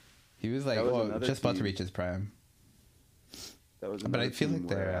 He was, like, That was another just about to team. reach his prime. That was But I another feel team like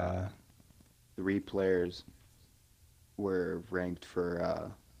they're... where, 3 players were ranked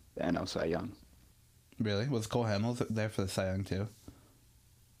for the NL Cy Young. Really? Was Cole Hamels there for the Cy Young, too?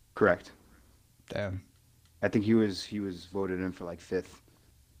 Correct. Damn. I think he was voted in for like 5th.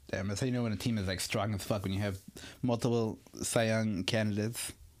 Damn, that's how you know when a team is like strong as fuck, when you have multiple Cy Young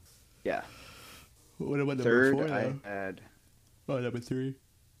candidates. Yeah. What about Third, number 4? I had. Oh, number 3.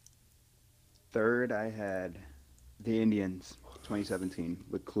 Third, I had the Indians, 2017,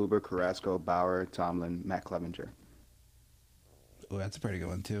 with Kluber, Carrasco, Bauer, Tomlin, Matt Clevenger. Oh, that's a pretty good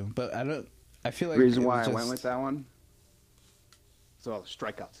one too. But I feel like The reason it why was I went just- with that one is all the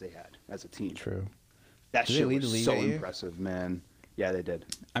strikeouts they had as a team. True. That Did they shit lead the was league so that year? impressive, man. Yeah, they did.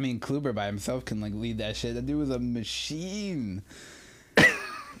 I mean, Kluber by himself can like lead that shit. That dude was a machine.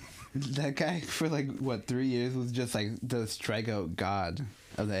 That guy for like what 3 years was just like the strikeout god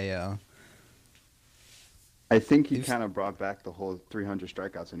of the AL. I think he He's- kind of brought back the whole 300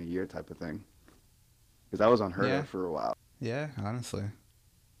 strikeouts in a year type of thing. Because that was unheard Yeah. of for a while. Yeah, honestly.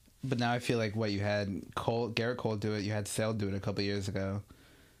 But now I feel like what you had Garrett Cole do it. You had Sale do it a couple years ago.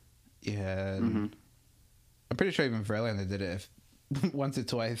 You had. Mhm. I'm pretty sure even Verlander did it once or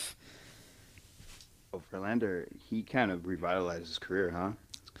twice. Oh, Verlander, he kind of revitalized his career, huh?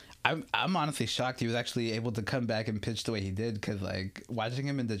 I'm honestly shocked he was actually able to come back and pitch the way he did, because like watching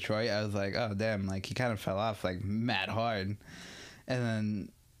him in Detroit, I was like, oh damn, like he kind of fell off like mad hard, and then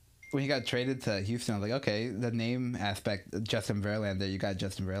when he got traded to Houston, I was like, okay, the name aspect, Justin Verlander, you got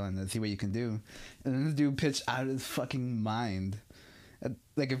Justin Verlander, see what you can do, and then this dude pitched out of his fucking mind.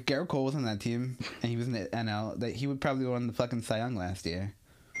 Like if Garrett Cole was on that team and he was in the NL, that he would probably won the fucking Cy Young last year.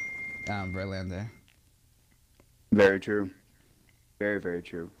 Verlander. Very true. Very, very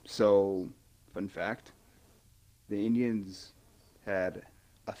true. So, fun fact, the Indians had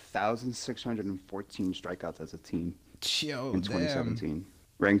 1,614 strikeouts as a team Yo, in damn. 2017.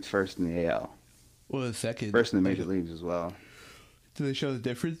 Ranked first in the AL. Well, a second. First in the major leagues as well. Do they show the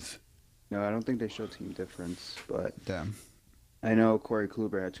difference? No, I don't think they show team difference, but Damn. I know Corey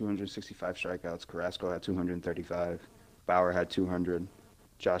Kluber had 265 strikeouts, Carrasco had 235, Bauer had 200,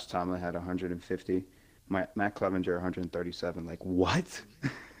 Josh Tomlin had 150, Matt Clevenger 137. Like, what?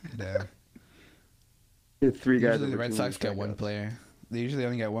 Yeah. Three guys. Usually the over Red 200 Sox get one strikeouts. player. They usually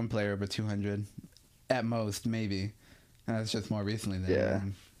only get one player over 200. At most, maybe. And that's just more recently than Yeah.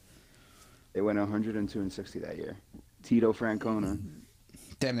 They went 102 and 60 that year. Tito Francona.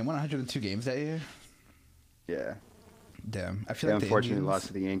 Damn, they won 102 games that year? Yeah. Damn. I feel They like unfortunately the lost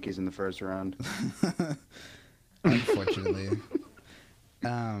to the Yankees in the first round. Unfortunately.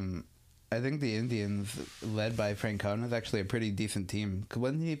 I think the Indians, led by Francona, is actually a pretty decent team.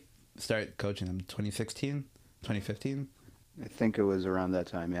 When did he start coaching them? 2016? 2015? I think it was around that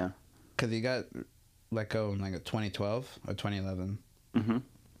time, yeah. Because he got let go in like 2012 or 2011. Mm-hmm.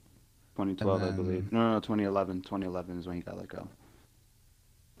 2012, And I believe. No, 2011. 2011 is when he got let go.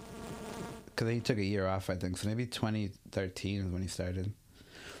 Because he took a year off, I think. So maybe 2013 is when he started.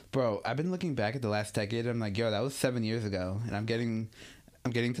 Bro, I've been looking back at the last decade. I'm like, yo, that was 7 years ago. And I'm getting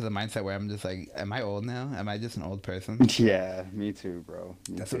to the mindset where I'm just like, am I old now? Am I just an old person? Yeah, me too, bro.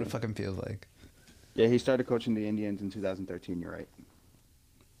 Me That's too. what it fucking feels like. Yeah, he started coaching the Indians in 2013, you're right.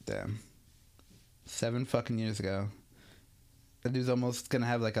 Damn. 7 fucking years ago. That dude's almost going to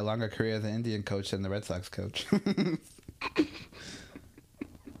have like a longer career as an Indian coach than the Red Sox coach.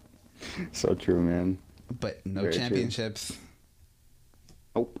 So true, man. But no Very true. championships.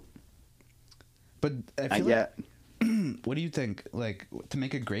 Nope. But I Not feel yet. like, what do you think? Like, to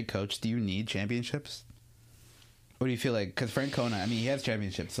make a great coach, do you need championships? What do you feel like? Because Frank Kona, I mean, he has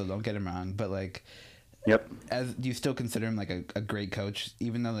championships, so don't get him wrong. But like, Yep. do you still consider him like a great coach,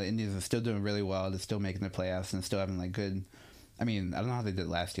 even though the Indians are still doing really well, they're still making the playoffs and still having like good. I mean, I don't know how they did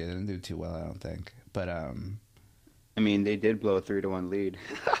last year. They didn't do too well, I don't think. But I mean, they did blow a 3-1 lead.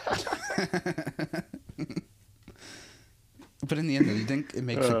 but in the end, do you think it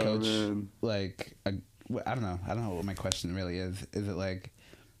makes a coach man. like I don't know. I don't know what my question really is. Is it like,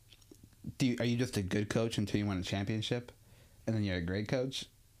 are you just a good coach until you win a championship, and then you're a great coach?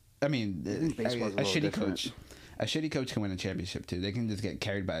 I mean, think baseball's a little shitty different. coach. A shitty coach can win a championship too. They can just get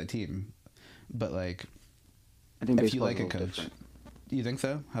carried by a team. But like, I think if you baseball's like a little coach, different. do you think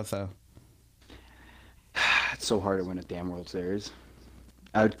so? How so? It's so hard to win a damn World Series.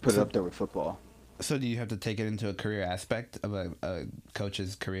 I would put it up there with football. So do you have to take it into a career aspect of a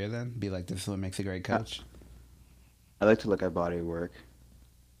coach's career then? Be like, this is what makes a great coach? I like to look at body work.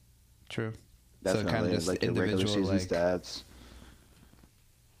 True. Definitely. So kind of just like your regular individual, season like, stats.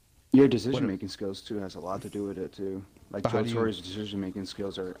 Your decision making skills too has a lot to do with it too. Like But how Joe do you- Torre's decision making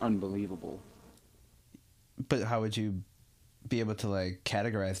skills are unbelievable. but how would you be able to like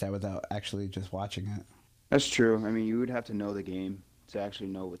categorize that without actually just watching it? That's true. I mean, you would have to know the game to actually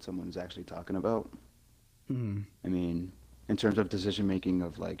know what someone's actually talking about. Mm. I mean, in terms of decision making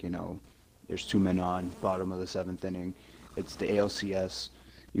of like, there's 2 men on, bottom of the 7th inning. It's the ALCS.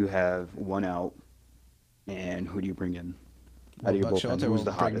 You have 1 out, and who do you bring in? Out of your Buck bullpen, Shelter who's will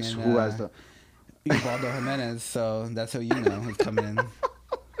the bring hottest? in, Who has the? Ubaldo Jimenez, so that's who you know is coming in.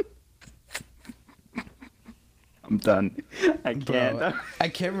 I'm done. I Bro, can't.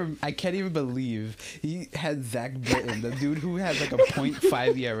 I can't even believe he had Zach Britton, the dude who had like a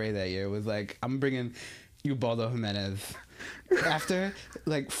 .5 ERA that year, was like, I'm bringing Ubaldo Jimenez. After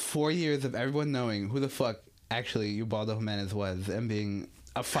like 4 years of everyone knowing who the fuck actually Ubaldo Jimenez was and being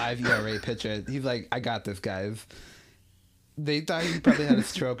a 5 ERA pitcher, he's like, I got this, guys. They thought he probably had a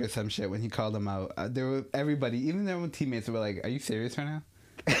stroke or some shit when he called him out. There were everybody, even their own teammates, were like, "Are you serious right now?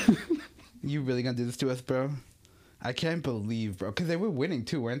 You really gonna do this to us, bro?" I can't believe, bro, because they were winning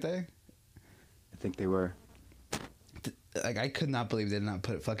too, weren't they? I think they were. Like, I could not believe they did not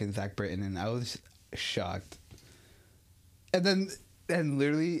put fucking Zach Britton in. I was shocked. And then And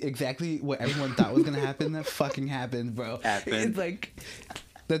literally exactly what everyone thought was gonna happen, that fucking happened, bro. Happened. It's like,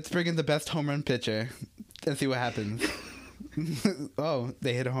 let's bring in the best home run pitcher and see what happens. Oh,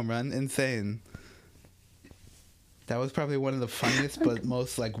 they hit a home run. Insane. That was probably one of the funniest but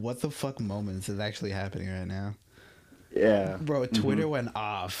most like what the fuck moments is actually happening right now. Yeah. Bro, Twitter went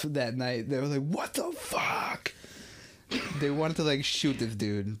off that night. They were like, what the fuck? They wanted to like shoot this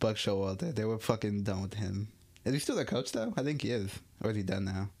dude, Buck Showalter. They were fucking done with him. Is he still their coach though? I think he is. Or is he done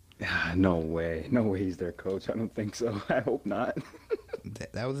now? No way. No way he's their coach. I don't think so. I hope not.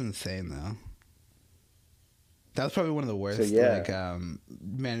 That was insane though. That was probably one of the worst So,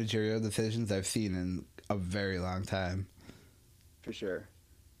 managerial decisions I've seen in a very long time. For sure.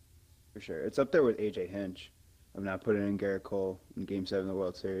 For sure. It's up there with AJ Hinch of not putting in Garrett Cole in Game 7 of the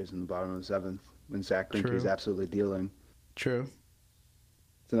World Series in the bottom of the 7th when Zach Greinke's absolutely dealing. True.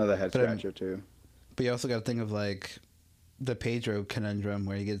 It's another head scratcher, too. But you also got to think of, like, the Pedro conundrum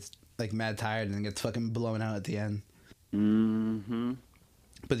where he gets, like, mad tired and gets fucking blown out at the end. Mm-hmm.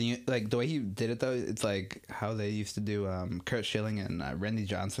 But then like the way he did it though, it's like how they used to do Kurt Schilling and Randy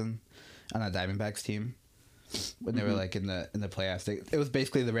Johnson on that Diamondbacks team when they were like in the playoffs. It was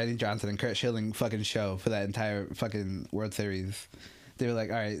basically the Randy Johnson and Kurt Schilling fucking show for that entire fucking World Series. They were like,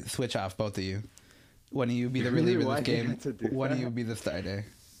 all right, switch off both of you. One of you be the reliever this game. One of you be the starter.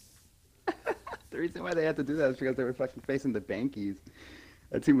 The reason why they had to do that is because they were fucking facing the Bankies.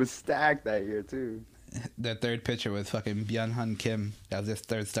 That team was stacked that year too. Their third pitcher was fucking Byung-Hun Kim. That was his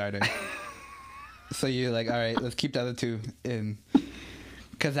third starter. So you're like, all right, let's keep the other two in.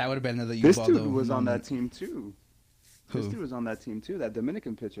 Because that would have been another This Ubaldo dude was on moment. that team too. Who? This dude was on that team too, that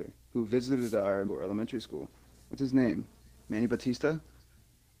Dominican pitcher who visited our elementary school. What's his name? Manny Batista?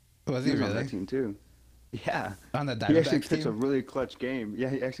 Was He he was on really? that team too. Yeah. On the He actually Diamondbacks pitched a team? really clutch game. Yeah,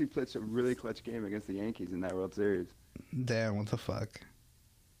 he actually pitched a really clutch game against the Yankees in that World Series. Damn, what the fuck?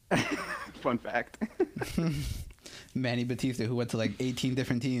 Fun fact. Manny Batista, who went to like 18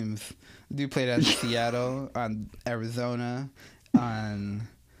 different teams. Dude played at Seattle, on Arizona, on...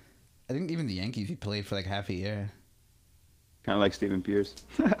 I think even the Yankees he played for like half a year. Kind of like Steven Pierce.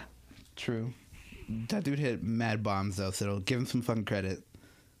 True. That dude hit mad bombs though, so give him some fucking credit.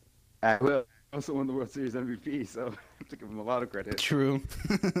 I will. Also won the World Series MVP, so I have to give him a lot of credit. True.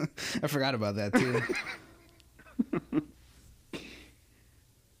 I forgot about that too.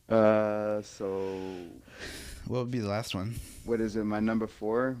 So What would be the last one? what is it? My number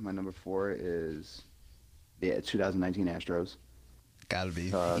 4? My number 4 is the 2019 Astros. Gotta be.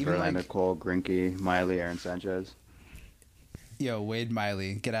 Even Verlander, like, Cole, Greinke, Miley, Aaron Sanchez. yo, Wade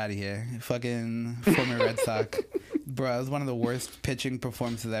Miley, get out of here. Fucking former Red Sox. Bro, it was one of the worst pitching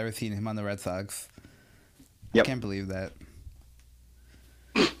performances I've ever seen him on the Red Sox. Yep. I can't believe that.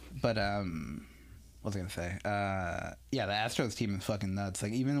 But, what was I gonna say? Yeah, the Astros team is fucking nuts.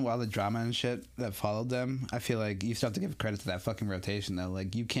 Like, even while the drama and shit that followed them, I feel like you still have to give credit to that fucking rotation, though.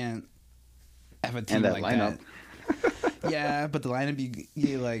 Like, you can't have a team And that like lineup. that. Yeah, but the lineup,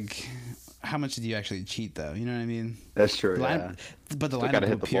 you like, how much did you actually cheat, though? You know what I mean? That's true, The yeah. line, but the Still gotta lineup hit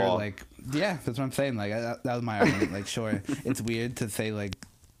would the appear ball. like, yeah, that's what I'm saying. Like, that was my argument. Like, sure, it's weird to say like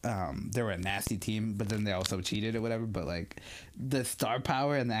they were a nasty team, but then they also cheated or whatever. But like, the star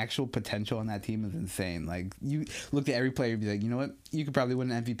power and the actual potential on that team is insane. Like, you look at every player and be like, you know what, you could probably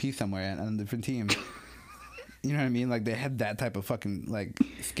win an MVP somewhere on a different team. You know what I mean? Like, they had that type of fucking like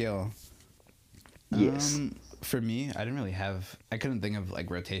skill. Yes. For me, I didn't really have. I couldn't think of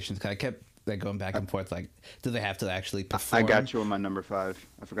like rotations because I kept like going back and forth. Like, do they have to actually perform? I got you on my number 5.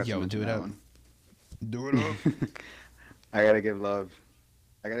 I forgot Yo, to mention do it that up. one. Do it up. I gotta give love.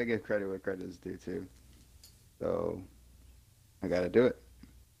 I gotta give credit where credit is due too. So I gotta do it.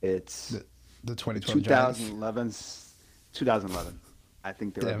 It's The 2012 Giants. 2011. I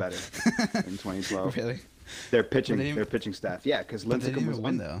think they were Damn. better in 2012. Really? Their pitching, But they didn't- their pitching staff. Yeah, because but they Lincecum didn't was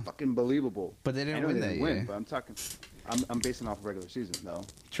win, though. fucking believable. But they didn't I know win they that didn't year. win, but I'm basing off of regular season though.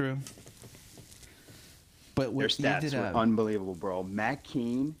 True. But Their what you stats did, were unbelievable, bro. Matt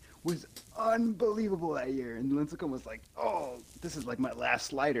Cain was unbelievable that year, and Lincecum was like, "Oh, this is like my last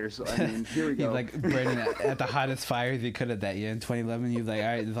slider." So I mean, here we he go. like burning at the hottest fires he could at that year in 2011. He was like, all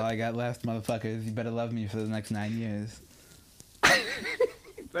right, this is all I got left, motherfuckers. You better love me for the next 9 years.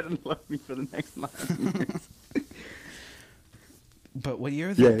 You better love me for the next 9 years. But what year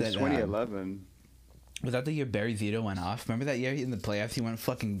was Yeah, it? it's That, 2011. was that the year Barry Zito went off? Remember that year in the playoffs? He went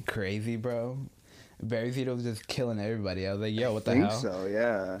fucking crazy, bro. Barry Zito was just killing everybody. I was like, yo, what the I think hell? so,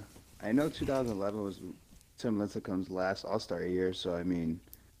 yeah. I know 2011 was Tim Lincecum's last All-Star year, so I mean,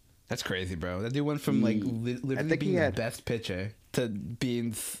 That's crazy, bro. That dude went from like literally think he being had- the best pitcher to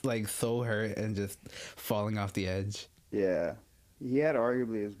being like so hurt and just falling off the edge. yeah. He had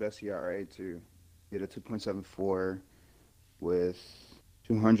arguably his best ERA too. He had a 2.74 with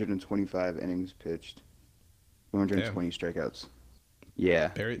 225 innings pitched, Damn. 220 strikeouts. Yeah,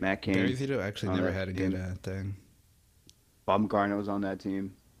 Matt Barry Cain Zito actually on never that had a good team. thing. Bob Garner was on that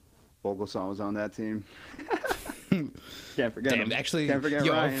team. Vogelsong was on that team. Can't forget Damn, him. actually, Can't forget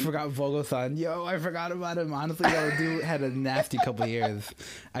yo, I Ryan. forgot Vogelsong. Yo, I forgot about him. Honestly, yo, dude had a nasty couple years.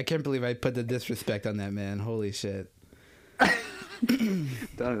 I can't believe I put the disrespect on that man. Holy shit.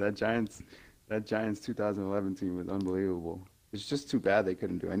 Done that Giants 2011 team was unbelievable. It's just too bad they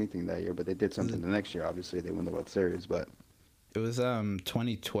couldn't do anything that year, but they did something the next year. Obviously, they won the World Series, but It was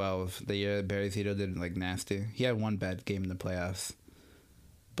 2012, the year Barry Zito did like nasty. He had one bad game in the playoffs,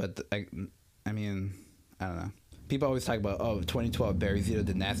 but I mean, I don't know. People always talk about 2012 Barry Zito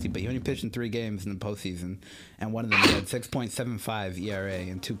did nasty, but he only pitched in 3 games in the postseason, and one of them he had 6.75 ERA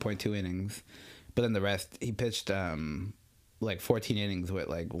and 2.2 innings, but then the rest he pitched like 14 innings with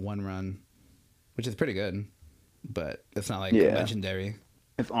like 1 run, which is pretty good, but it's not like yeah. legendary.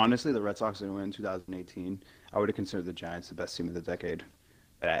 If honestly the Red Sox didn't win in 2018, I would have considered the Giants the best team of the decade.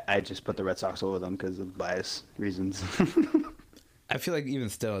 But I just put the Red Sox over them because of bias reasons. I feel like even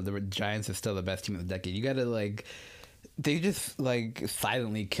still, the Giants are still the best team of the decade. You gotta like, they just like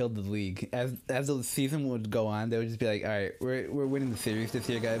silently killed the league. As the season would go on, they would just be like, all right, we're winning the series this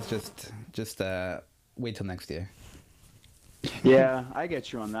year, guys. Just wait till next year. Yeah, I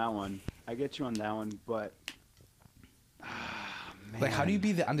get you on that one. But Like, how do you man,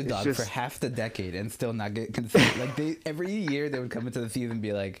 be the it's underdog for just half the decade and still not get considered? Like, they every year they would come into the season and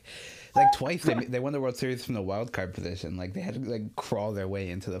be like twice they won the World Series from the wild card position. Like, they had to like crawl their way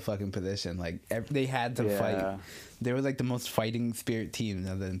into the fucking position. Like, they had to yeah. fight. They were like the most fighting spirit team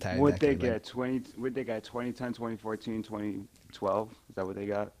of the entire What they decade. get 2010, 2014, 2012? Is that what they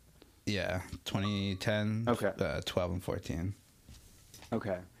got? Yeah, 2010, Okay. 12, and 14.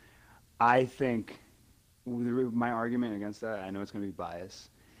 Okay. I think my argument against that, I know it's going to be biased.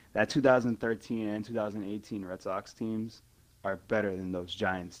 That 2013 and 2018 Red Sox teams are better than those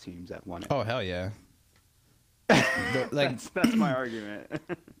Giants teams that won it. Oh hell yeah! Like, That's my argument.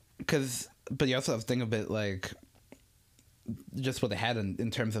 but you also have to think of it like just what they had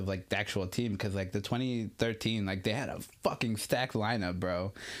in terms of like the actual team, because like the 2013, like they had a fucking stacked lineup,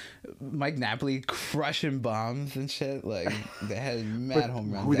 bro. Mike Napoli crushing bombs and shit. Like, they had mad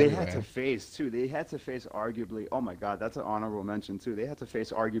home runs Who they everywhere. had to face too. They had to face arguably. Oh my God, that's an honorable mention too. They had to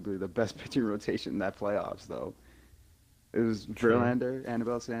face arguably the best pitching rotation in that playoffs though. It was True. Verlander,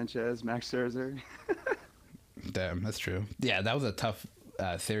 Anibal Sanchez, Max Scherzer. Damn, that's true. Yeah, that was a tough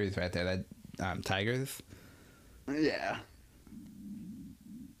series right there. That Tigers. Yeah.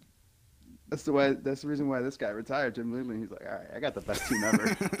 That's the reason why this guy retired, Jim Leyland. He's like, all right, I got the best team ever.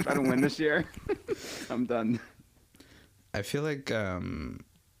 If I don't win this year, I'm done. I feel like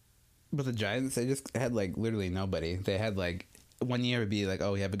with the Giants, they just had like literally nobody. They had like one year would be like,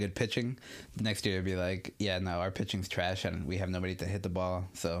 oh, we have a good pitching. The next year would be like, yeah, no, our pitching's trash and we have nobody to hit the ball,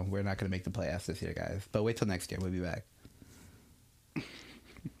 so we're not gonna make the playoffs this year, guys. But wait till next year, we'll be back.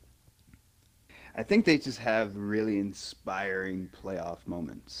 I think they just have really inspiring playoff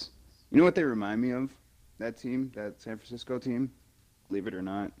moments. You know what they remind me of? That team, that San Francisco team? Believe it or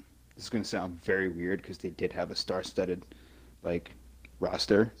not. This is going to sound very weird because they did have a star-studded, like,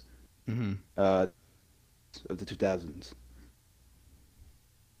 roster Mm-hmm. of the 2000s.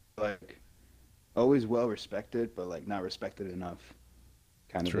 Like, always well respected, but, like, not respected enough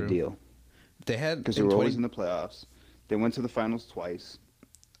kind of True. a deal. They had Because they were always in the playoffs. They went to the finals twice.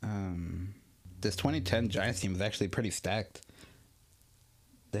 This 2010 Giants team was actually pretty stacked.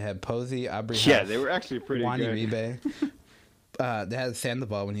 They had Posey, Aubrey. Yeah, they were actually pretty Wani good. Uribe. They had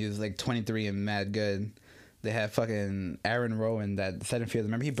Sandoval when he was like 23 and mad good. They had fucking Aaron Rowan, that center fielder.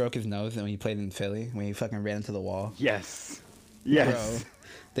 Remember he broke his nose when he played in Philly when he fucking ran into the wall. Yes. Bro.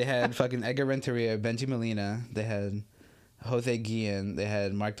 They had fucking Edgar Renteria, Benji Molina. They had Jose Guillen. They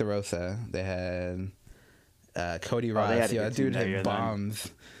had Mark DeRosa. They had Cody Ross. They had a Yo, good that dude team that hit year,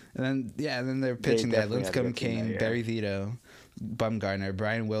 bombs. And then they're pitching. They had definitely had a Linscomb good team that Kane, year. Barry Zito, Bumgarner,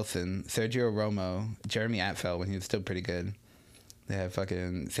 Brian Wilson, Sergio Romo, Jeremy Atfeld when he was still pretty good. They had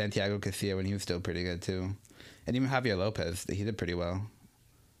fucking Santiago Casilla when he was still pretty good too. And even Javier Lopez, he did pretty well,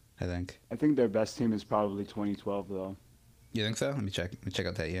 I think. I think their best team is probably 2012, though. You think so? Let me check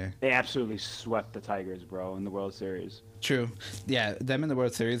out that year. They absolutely swept the Tigers, bro, in the World Series. True. Yeah, them in the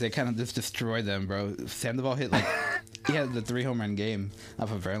World Series, they kind of just destroyed them, bro. Sandoval hit like he had the 3 home run game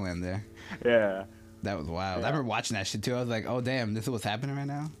off of Verlander. Yeah. That was wild. Yeah. I remember watching that shit too. I was like, oh damn, this is what's happening right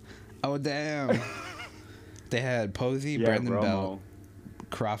now. Oh damn. They had Posey, Yeah, Brandon Romo. Belt,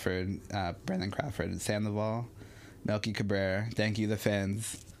 Crawford, Brandon Crawford, Sandoval, Melky Cabrera. Thank you, the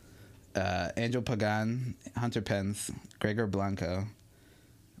fans. Angel Pagan, Hunter Pence, Gregor Blanco,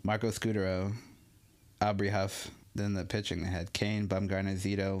 Marco Scudero, Aubrey Huff. Then the pitching they had Kane, Bumgarner,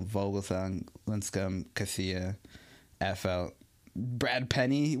 Zito, Vogelsong, Linscomb, Casilla, Affelt, Brad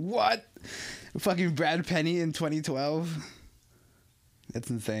Penny. What? Fucking Brad Penny in 2012? That's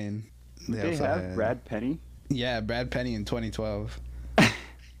insane. They also have had- Brad Penny. Yeah, Brad Penny in 2012.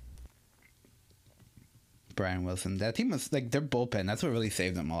 Brian Wilson. That team was like their bullpen. That's what really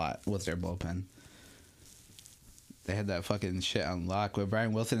saved them a lot. Was their bullpen. They had that fucking shit on lock with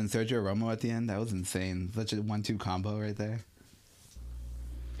Brian Wilson and Sergio Romo at the end. That was insane. Such a 1-2 combo right there.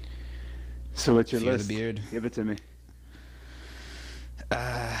 So what's your Fear the list? beard. Give it to me.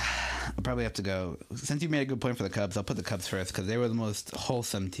 I'll probably have to go. Since you made a good point for the Cubs, I'll put the Cubs first because they were the most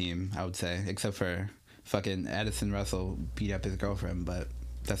wholesome team, I would say, except for fucking Addison Russell beat up his girlfriend, but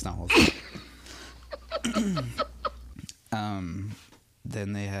that's not wholesome.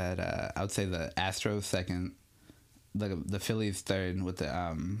 Then they had, I would say, the Astros second, the Phillies third with the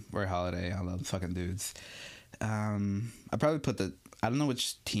Roy Halladay, all those fucking dudes. I'd probably put I don't know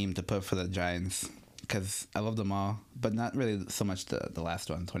which team to put for the Giants because I love them all, but not really so much the last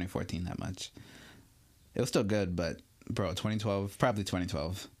one, 2014, that much. It was still good, but bro, 2012, probably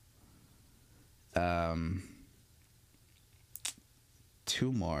 2012.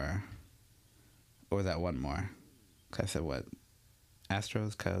 Two more, or was that one more? 'Cause I said what?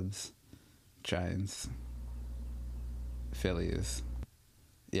 Astros, Cubs, Giants, Phillies.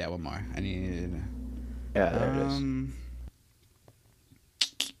 Yeah, one more. I need. Yeah, there it is.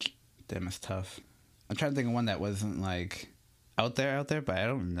 Damn, it's tough. I'm trying to think of one that wasn't like out there, but I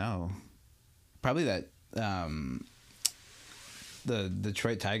don't know. Probably that the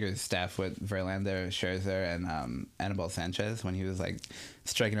Detroit Tigers staff with Verlander, Scherzer, and Anibal Sanchez when he was like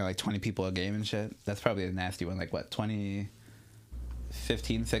striking out like 20 people a game and shit. That's probably a nasty one. Like what,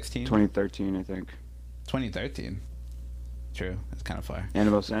 2015, 16? 2013, I think. 2013. True. That's kind of far.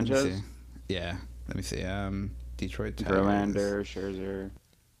 Anibal Let me Sanchez, see. Yeah. Let me see. Detroit Tigers. Verlander, Scherzer.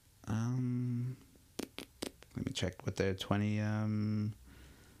 Let me check what their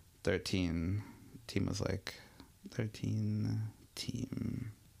 2013 team was like. 13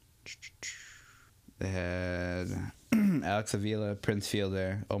 team. They had Alex Avila, Prince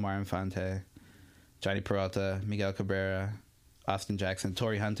Fielder, Omar Infante, Johnny Peralta, Miguel Cabrera, Austin Jackson,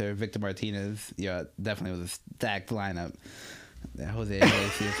 Torrey Hunter, Victor Martinez. Yeah, definitely was a stacked lineup. Jose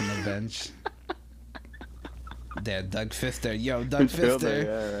Iglesias on the bench. They had Doug Fister. Yo, Doug Fister.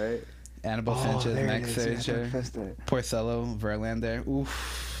 Yeah, right. Anibal Sanchez, there it Max is, yeah, Scherzer, Doug Fister. Porcello, Verlander.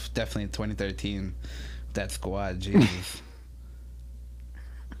 Oof, definitely 2013. That squad, Jesus.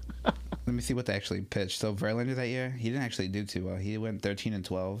 Let me see what they actually pitched. So Verlander that year, he didn't actually do too well. He went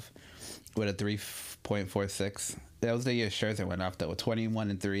 13-12 with a 3.46. That was the year Scherzer went off though, with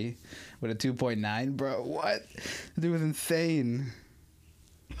 21-3 with a 2.9. Bro, what? The dude was insane.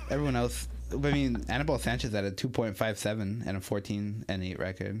 Everyone else, I mean, Anibal Sanchez had a 2.57 and a 14-8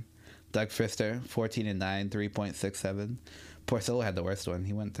 record. Doug Fister, 14-9, 3.67. Porcello had the worst one.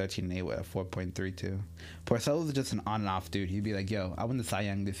 He went 13-8 with a 4.32. Porcello was just an on and off dude. He'd be like, yo, I won the Cy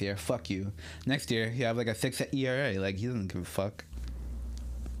Young this year. Fuck you. Next year, he have like a 6 ERA. Like, he doesn't give a fuck.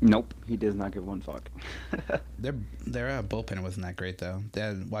 Nope, he does not give one fuck. Their bullpen wasn't that great, though. They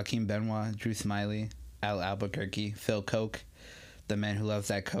had Joaquin Benoit, Drew Smiley, Al Albuquerque, Phil Koch, the man who loves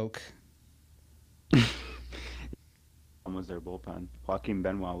that Coke. Was their bullpen. Joaquin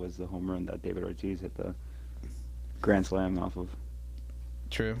Benoit was the home run that David Ortiz hit the grand slam off of.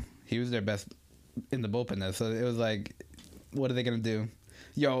 True. He was their best in the bullpen, though. So it was like, what are they going to do?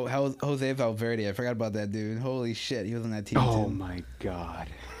 Yo, Jose Valverde. I forgot about that dude. Holy shit. He was on that team, Oh, too. my God.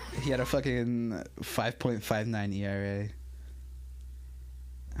 He had a fucking 5.59 ERA.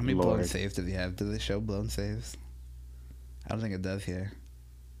 How many blown Lord. saves did he have? Does it show blown saves? I don't think it does here.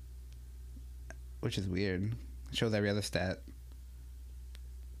 Which is weird. It shows every other stat.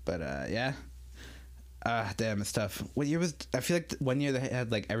 But, yeah. Damn, it's tough. What year was... I feel like one year they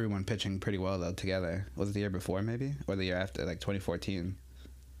had, like, everyone pitching pretty well, though, together. Was it the year before, maybe? Or the year after, like, 2014?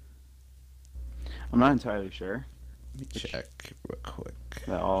 I'm not entirely sure Let me check real quick.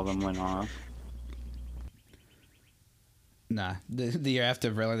 that all of them went off. Nah. The year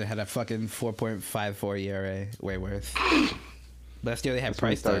after, Verlander had a fucking 4.54 ERA. Way worse. Last year they had That's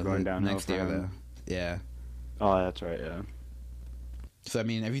when he Price, started though. going downhill Next for year, him. though. Yeah. Oh, that's right, yeah. So, I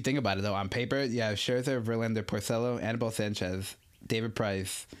mean, if you think about it, though, on paper, yeah, Scherzer, Verlander, Porcello, Anibal Sanchez, David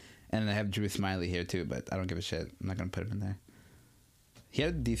Price, and I have Drew Smiley here, too, but I don't give a shit. I'm not going to put him in there. He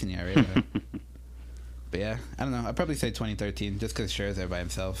had a decent ERA, though. But, yeah, I don't know. I'd probably say 2013, just because Scherzer by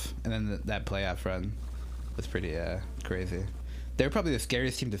himself. And then that playoff run was pretty crazy. They're probably the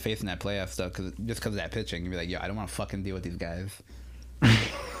scariest team to face in that playoff stuff, just because of that pitching. You'd be like, yo, I don't want to fucking deal with these guys.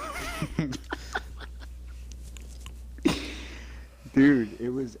 Dude, it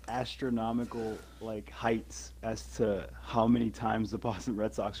was astronomical like heights as to how many times the Boston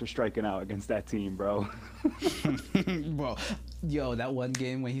Red Sox were striking out against that team, bro. Bro, yo, that one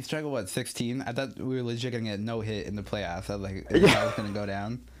game when he struggled, what, 16? I thought we were legit gonna get no hit in the playoffs. I was like, I was gonna go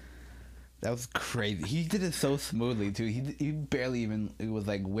down. That was crazy. He did it so smoothly too. He barely even it was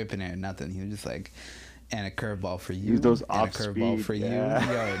like whipping it or nothing. He was just like, and a curveball for you, Use those and a off curveball speed, for yeah.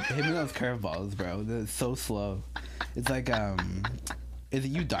 you. Yo, hit me those curveballs, bro. They're so slow. It's like is it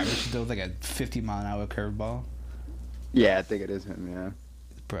you, Darvish? Who throws like a 50-mile-an-hour curveball? Yeah, I think it is him, yeah.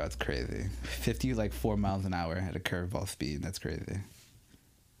 Bro, it's crazy. 50 like 4 miles an hour at a curveball speed. That's crazy.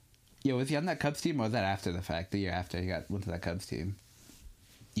 Yo, was he on that Cubs team or was that after the fact? The year after he went to that Cubs team?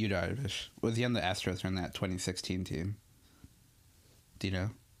 You, Darvish. Was he on the Astros or on that 2016 team? Do you know?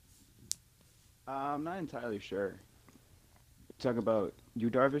 I'm not entirely sure. Talk about you,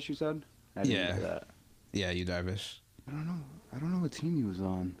 Darvish, you said? I didn't Yeah. hear that. Yeah, you, Darvish. I don't know. I don't know what team he was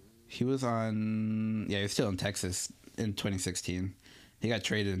on. He was on... Yeah, he was still in Texas in 2016. He got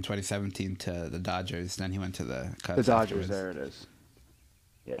traded in 2017 to the Dodgers. Then he went to the Cubs. The Dodgers, afterwards. there it is.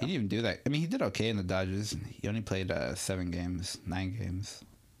 Yeah. He didn't even do that. I mean, he did okay in the Dodgers. He only played 9 games.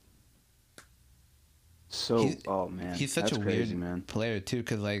 So, oh man, He's such that's a crazy, weird man. player too,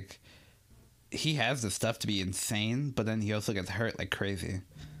 because like he has the stuff to be insane, but then he also gets hurt like crazy.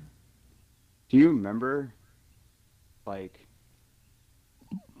 Do you remember, like,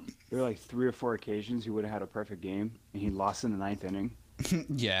 there were like 3 or 4 occasions he would have had a perfect game, and he lost in the 9th inning?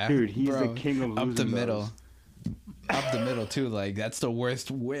 Yeah, Dude, he's bro, the king of losing up the those. middle. Up the middle too, like that's the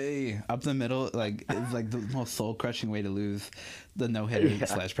worst way. Up the middle, like it's like the most soul crushing way to lose the no hitter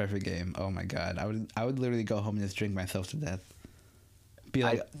 / perfect game. Oh my god, I would literally go home and just drink myself to death. Be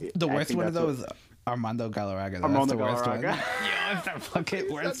like the I worst think one of that's those Armando Galarraga. That's Armando the worst one. Galarraga. Yeah, it's the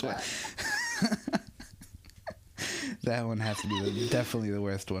fucking worst one. That one has to be definitely the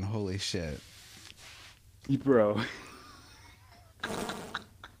worst one. Holy shit, Bro.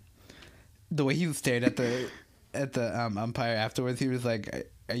 the way he stared at the umpire afterwards, he was like,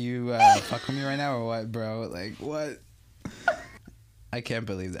 "Are you fucking me right now or what, bro? Like what?" I can't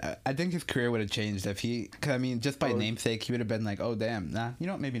believe that. I think his career would have changed if cause I mean, just by namesake, he would have been like, "Oh damn, nah, you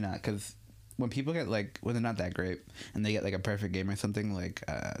know what? Maybe not." Because when people get like when they're not that great and they get like a perfect game or something, like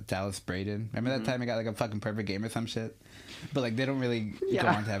Dallas Braden. Remember that time he got like a fucking perfect game or some shit? But like they don't really go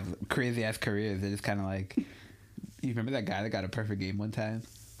on to have crazy ass careers. They're just kind of like, you remember that guy that got a perfect game one time?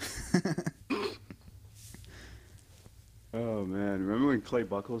 Oh man, remember when Clay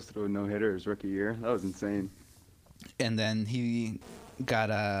Buchholz threw a no-hitter his rookie year? That was insane. And then he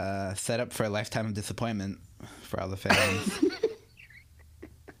got set up for a lifetime of disappointment for all the fans.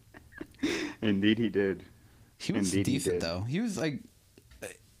 Indeed he did. He was Indeed he decent did. though. He was like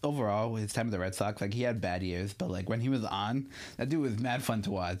overall his time with the Red Sox, like he had bad years, but like when he was on, that dude was mad fun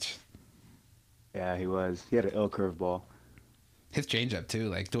to watch. Yeah, he was. He had an ill curveball. His changeup too,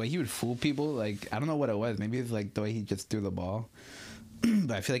 like the way he would fool people, like I don't know what it was. Maybe it's like the way he just threw the ball,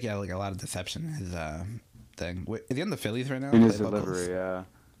 but I feel like he had like a lot of deception in his thing. Wait, is he on the Phillies right now? In his Clay Buchholz? delivery, yeah.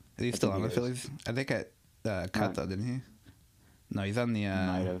 Is he I still think on he the is. Phillies? I think cut though, didn't he? No, he's on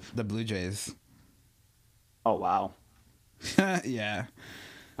Might have. the Blue Jays. Oh wow. Yeah,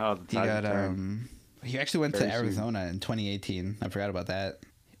 Oh, the he tide got turned. he actually went Very to soon. Arizona in 2018. I forgot about that.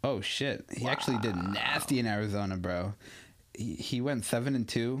 Oh shit, he actually did nasty in Arizona, bro. He went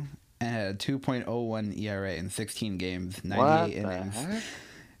 7-2 and had a 2.01 ERA in 16 games, 98 What the innings. heck?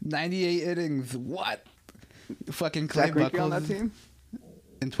 98 innings. What? Fucking Clay Zach Greinke on that Buchholz team?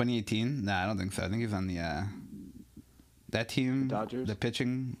 in 2018? Nah, I don't think so. I think he's on the that team. The Dodgers? The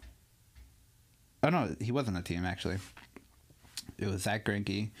pitching. Oh no, he wasn't a team actually. It was Zach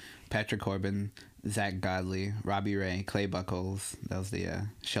Greinke, Patrick Corbin, Zach Godley, Robbie Ray, Clay Buchholz. That was the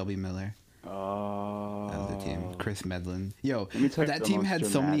Shelby Miller. Oh. That was the team. Chris Medlin. Yo, Let me tell you that the team most had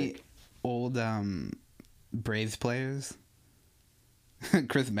so many dramatic- old Braves players.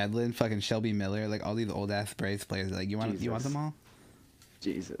 Chris Medlin, fucking Shelby Miller, like all these old ass Braves players. Like you want Jesus. them all?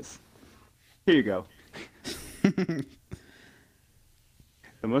 Jesus. Here you go. The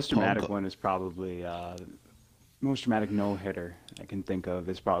most dramatic one is probably most dramatic no hitter I can think of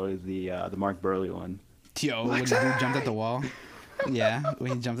is probably the Mark Burley one. Yo, when the dude jumped at the wall. Yeah,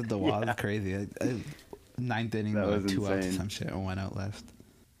 when he jumped at the wall, it's crazy. Ninth inning, That like was 2 outs or insane. some shit, and 1 out left.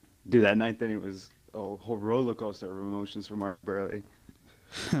 Dude, that 9th inning was a whole roller coaster of emotions for Mark Burley.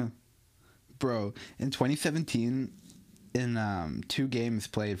 Bro, in 2017, in 2 games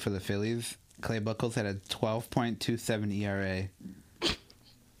played for the Phillies, Clay Buchholz had a 12.27 ERA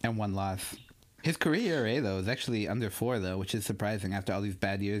and 1 loss. His career ERA though is actually under 4 though, which is surprising after all these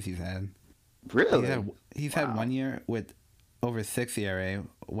bad years he's had. Really? He's Wow. had 1 year with over 6 ERA,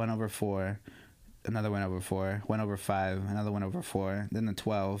 1 over 4, another 1 over 4, 1 over 5, another 1 over 4, then the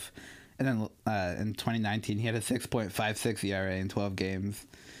 12, and then in 2019 he had a 6.56 ERA in 12 games.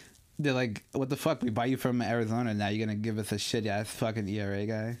 They're like, what the fuck? We buy you from Arizona, now you're gonna give us a shit ass fucking ERA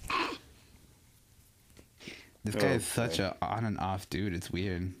guy? This guy is such a on and off dude. It's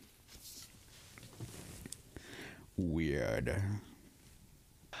weird. Weird.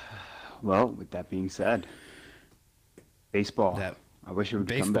 Well, with that being said, baseball. That I wish it would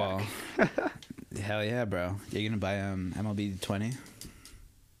come baseball. back. Hell yeah, bro. You're gonna buy MLB 20? It's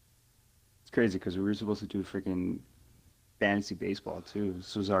crazy because we were supposed to do freaking fantasy baseball too.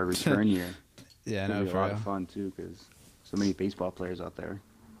 This was our return year. Yeah, I It's gonna know, be a for lot real. of fun too because so many baseball players out there.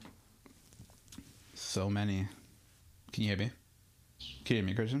 So many. Can you hear me? Can you hear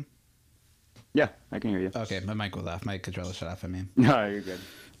me, Christian? Yeah, I can hear you. Okay, my mic was off. My controller shut off. I mean, No, you're good.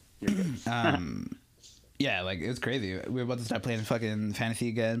 You're good. yeah, like it was crazy. We were about to start playing fucking fantasy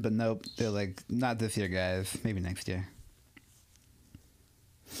again, but nope. They're like, not this year, guys. Maybe next year.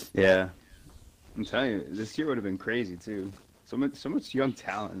 Yeah, I'm telling you, this year would have been crazy too. So much young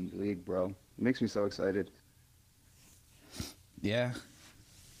talent in the league, bro. It makes me so excited. Yeah.